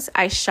things,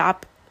 I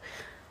shop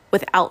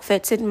with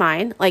outfits in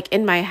mind. Like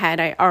in my head,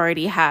 I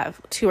already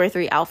have 2 or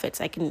 3 outfits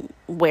I can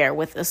wear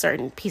with a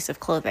certain piece of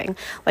clothing.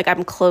 Like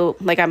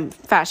I'm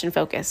fashion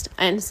focused.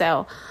 And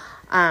so,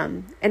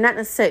 and not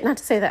to say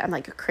that I'm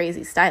like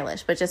crazy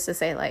stylish, but just to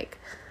say like,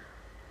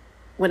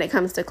 when it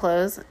comes to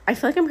clothes, I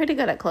feel like I'm pretty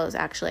good at clothes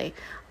actually.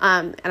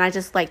 And I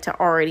just like to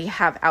already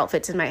have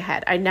outfits in my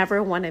head. I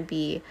never want to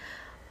be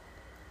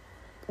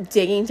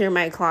digging through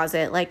my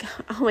closet like,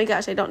 oh my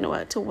gosh, I don't know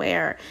what to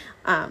wear.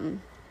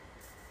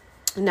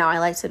 No, I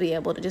like to be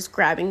able to just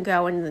grab and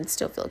go and then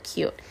still feel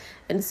cute.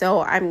 And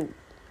so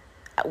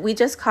we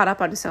just caught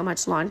up on so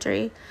much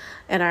laundry,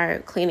 and our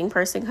cleaning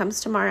person comes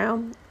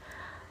tomorrow.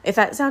 If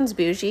that sounds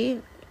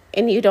bougie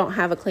and you don't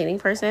have a cleaning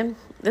person,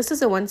 this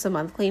is a once a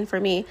month clean for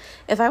me.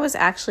 If I was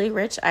actually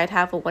rich, I'd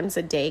have a once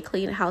a day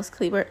clean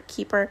housekeeper,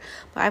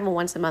 but I have a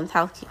once a month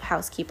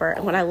housekeeper.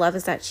 And what I love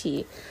is that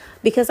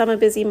because I'm a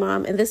busy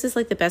mom, and this is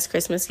like the best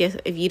Christmas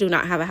gift if you do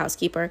not have a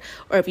housekeeper,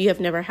 or if you have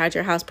never had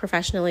your house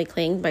professionally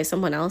cleaned by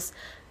someone else,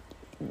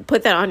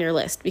 put that on your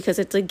list, because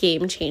it's a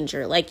game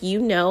changer. Like, you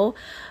know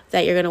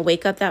that you're going to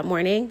wake up that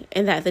morning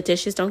and that the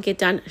dishes don't get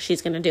done,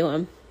 she's going to do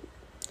them.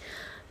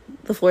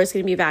 The floor is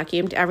going to be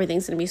vacuumed.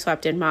 Everything's going to be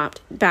swept and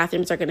mopped.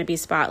 Bathrooms are going to be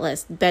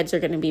spotless. Beds are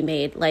going to be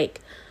made.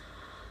 Like,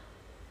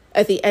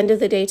 at the end of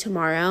the day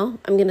tomorrow,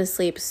 I'm going to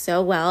sleep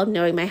so well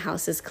knowing my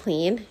house is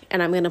clean,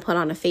 and I'm going to put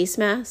on a face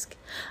mask.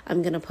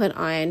 I'm going to put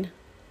on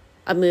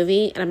a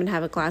movie, and I'm going to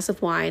have a glass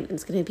of wine, and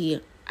it's going to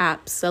be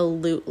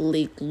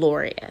absolutely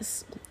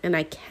glorious. And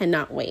I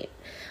cannot wait.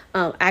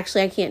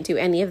 Actually, I can't do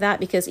any of that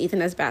because Ethan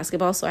has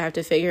basketball, so I have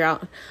to figure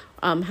out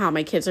how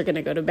my kids are going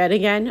to go to bed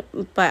again.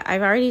 But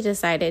I've already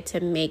decided to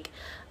make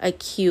a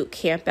cute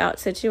camp out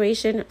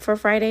situation for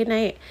Friday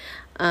night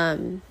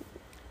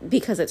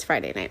because it's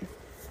Friday night.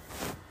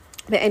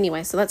 But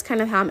anyway, so that's kind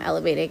of how I'm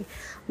elevating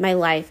my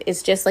life,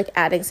 is just like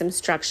adding some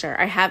structure.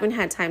 I haven't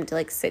had time to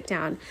like sit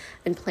down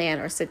and plan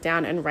or sit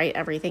down and write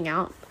everything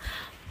out,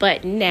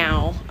 but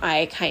now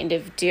I kind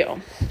of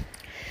do.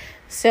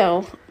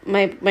 So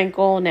my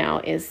goal now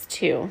is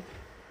to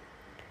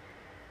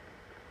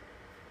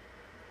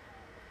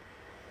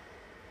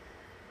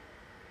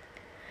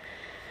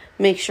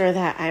make sure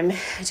that I'm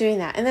doing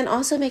that. And then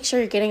also make sure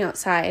you're getting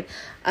outside.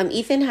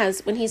 Ethan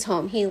when he's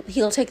home,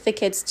 he'll take the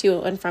kids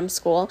to and from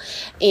school.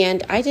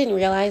 And I didn't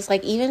realize,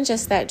 like, even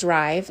just that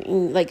drive,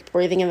 like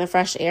breathing in the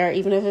fresh air,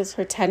 even if it's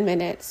for 10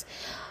 minutes,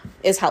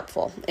 is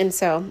helpful. And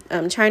so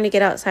I'm trying to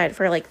get outside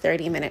for like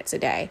 30 minutes a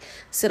day,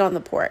 sit on the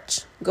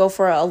porch, go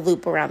for a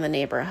loop around the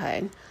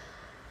neighborhood,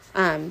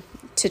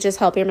 to just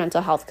help your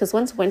mental health. Because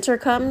once winter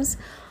comes,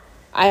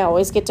 I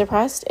always get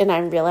depressed, and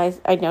I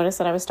noticed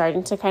that I was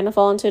starting to kind of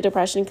fall into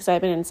depression because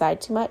I've been inside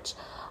too much.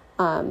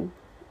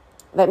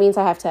 That means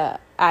I have to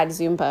add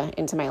Zumba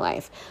into my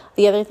life.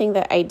 The other thing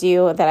that I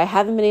do that I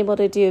haven't been able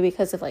to do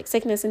because of like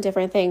sickness and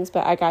different things,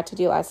 but I got to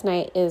do last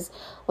night, is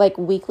like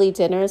weekly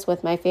dinners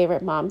with my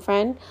favorite mom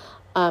friend.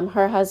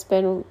 Her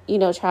husband,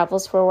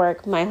 travels for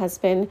work. My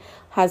husband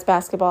has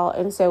basketball.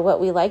 And so what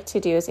we like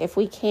to do is, if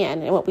we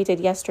can, and what we did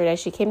yesterday,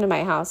 she came to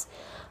my house.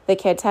 The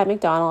kids had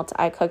McDonald's.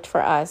 I cooked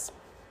for us.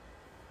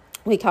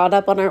 We caught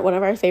up on one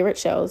of our favorite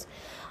shows.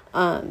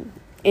 And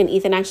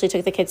Ethan actually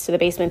took the kids to the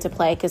basement to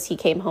play because he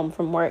came home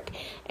from work.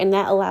 And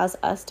that allows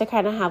us to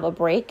kind of have a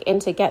break and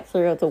to get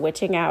through the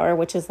witching hour,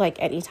 which is like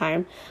any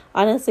time.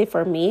 Honestly,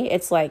 for me,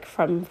 it's like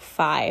from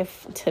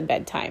 5 to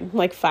bedtime,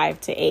 like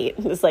 5 to 8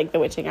 is like the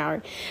witching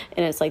hour.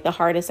 And it's like the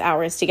hardest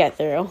hours to get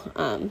through.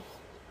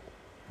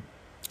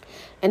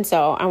 And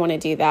so I want to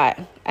do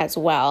that as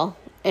well.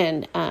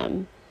 And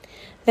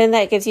then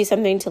that gives you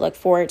something to look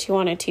forward to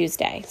on a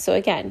Tuesday. So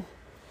again,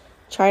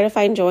 try to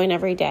find joy in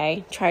every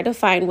day. Try to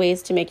find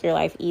ways to make your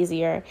life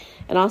easier,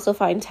 and also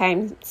find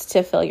time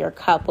to fill your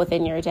cup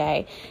within your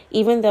day.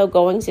 Even though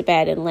going to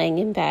bed and laying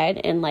in bed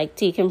and like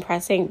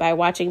decompressing by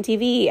watching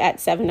TV at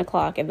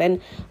 7:00 and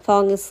then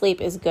falling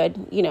asleep is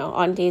good,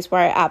 on days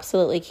where I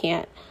absolutely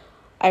can't.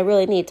 I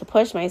really need to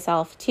push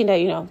myself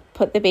to,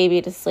 put the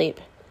baby to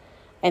sleep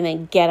and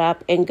then get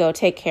up and go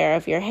take care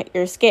of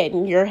your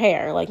skin, your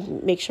hair. Like,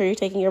 make sure you're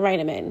taking your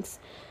vitamins.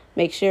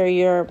 Make sure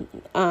you're,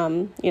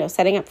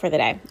 setting up for the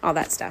day, all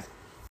that stuff.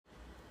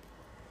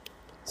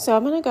 So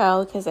I'm going to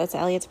go because it's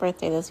Elliot's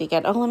birthday this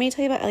weekend. Oh, let me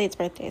tell you about Elliot's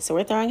birthday. So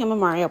we're throwing him a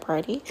Mario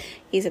party.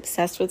 He's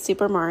obsessed with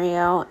Super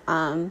Mario.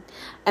 And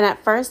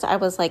at first I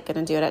was like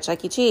going to do it at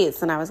Chuck E.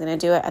 Cheese, and I was going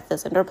to do it at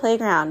this indoor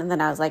playground. And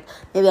then I was like,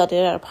 maybe I'll do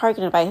it at a park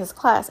and invite his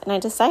class. And I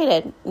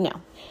decided, no,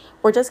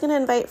 we're just going to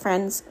invite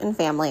friends and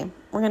family.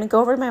 We're going to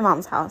go over to my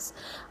mom's house.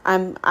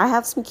 I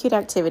have some cute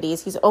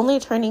activities. He's only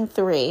turning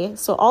 3.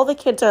 So all the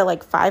kids are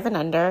like 5 and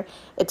under.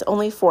 It's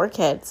only 4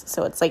 kids.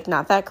 So it's like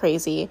not that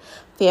crazy.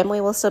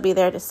 Family will still be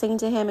there to sing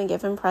to him and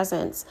give him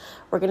presents.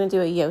 We're going to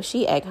do a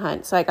Yoshi egg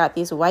hunt. So I got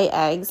these white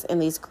eggs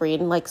and these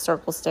green like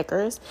circle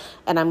stickers.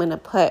 And I'm going to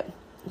put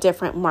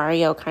different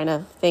Mario kind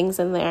of things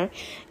in there.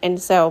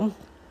 And so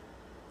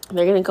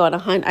they're going to go on a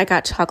hunt. I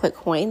got chocolate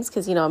coins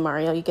because, you know, in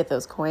Mario, you get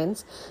those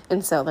coins.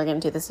 And so they're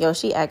going to do this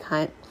Yoshi egg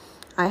hunt.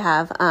 I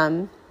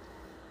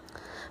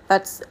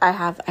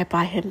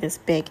bought him this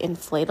big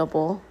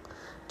inflatable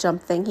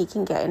jump thing he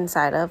can get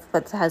inside of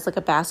that has like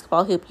a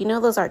basketball hoop. You know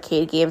those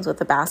arcade games with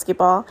the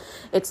basketball?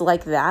 It's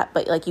like that,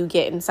 but like you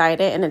get inside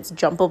it and it's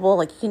jumpable,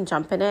 like you can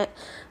jump in it.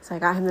 So I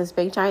got him this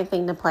big giant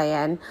thing to play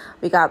in.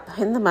 We got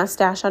him the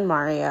mustache on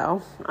Mario,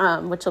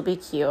 which will be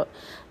cute.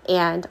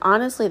 And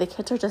honestly, the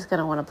kids are just going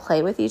to want to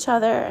play with each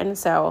other. And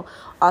so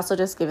also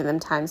just giving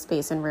them time,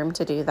 space, and room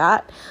to do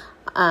that.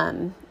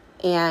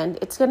 And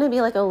it's going to be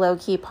like a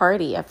low-key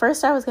party. At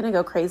first, I was going to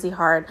go crazy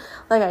hard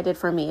like I did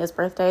for Mia's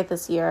birthday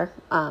this year.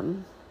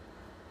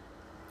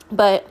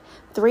 But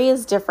 3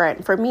 is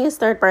different. For Mia's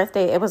 3rd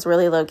birthday, it was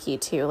really low-key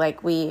too.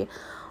 Like we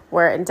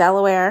were in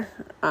Delaware.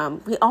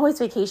 We always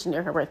vacation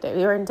near her birthday.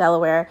 We were in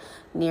Delaware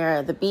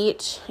near the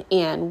beach,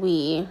 and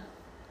we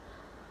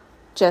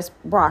just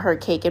brought her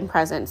cake and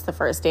presents the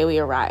first day we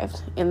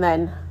arrived. And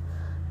then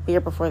the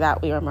year before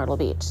that, we were in Myrtle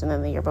Beach. And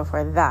then the year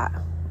before that,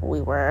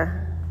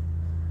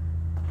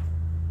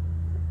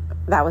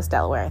 that was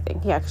Delaware, I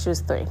think. Yeah, because she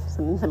was 3.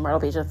 So the Myrtle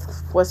Beach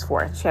was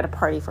 4. She had a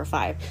party for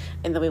 5.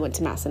 And then we went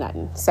to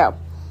Massanutten. So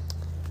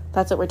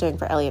that's what we're doing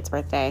for Elliot's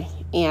birthday.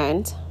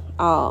 And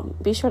I'll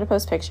be sure to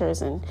post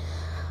pictures. And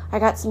I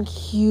got some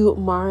cute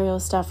Mario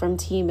stuff from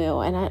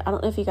Temu. And I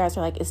don't know if you guys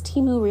are like, is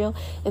Temu real?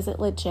 Is it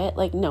legit?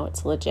 Like, no,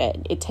 it's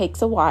legit. It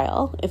takes a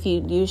while. If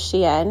you use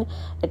Shein,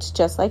 it's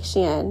just like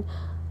Shein.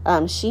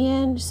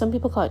 Shein, some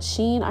people call it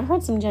Shein. I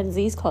heard some Gen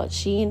Zs call it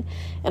Shein.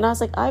 And I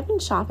was like, I've been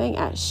shopping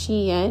at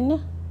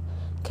Shein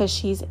because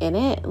she's in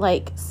it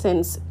like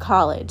since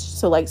college.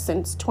 So like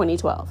since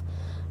 2012.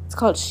 It's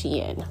called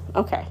Shein.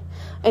 Okay.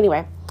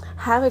 Anyway,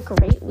 have a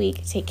great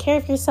week. Take care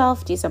of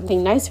yourself. Do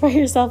something nice for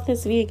yourself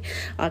this week.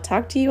 I'll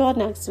talk to you all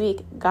next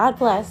week. God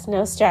bless.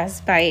 No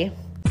stress. Bye.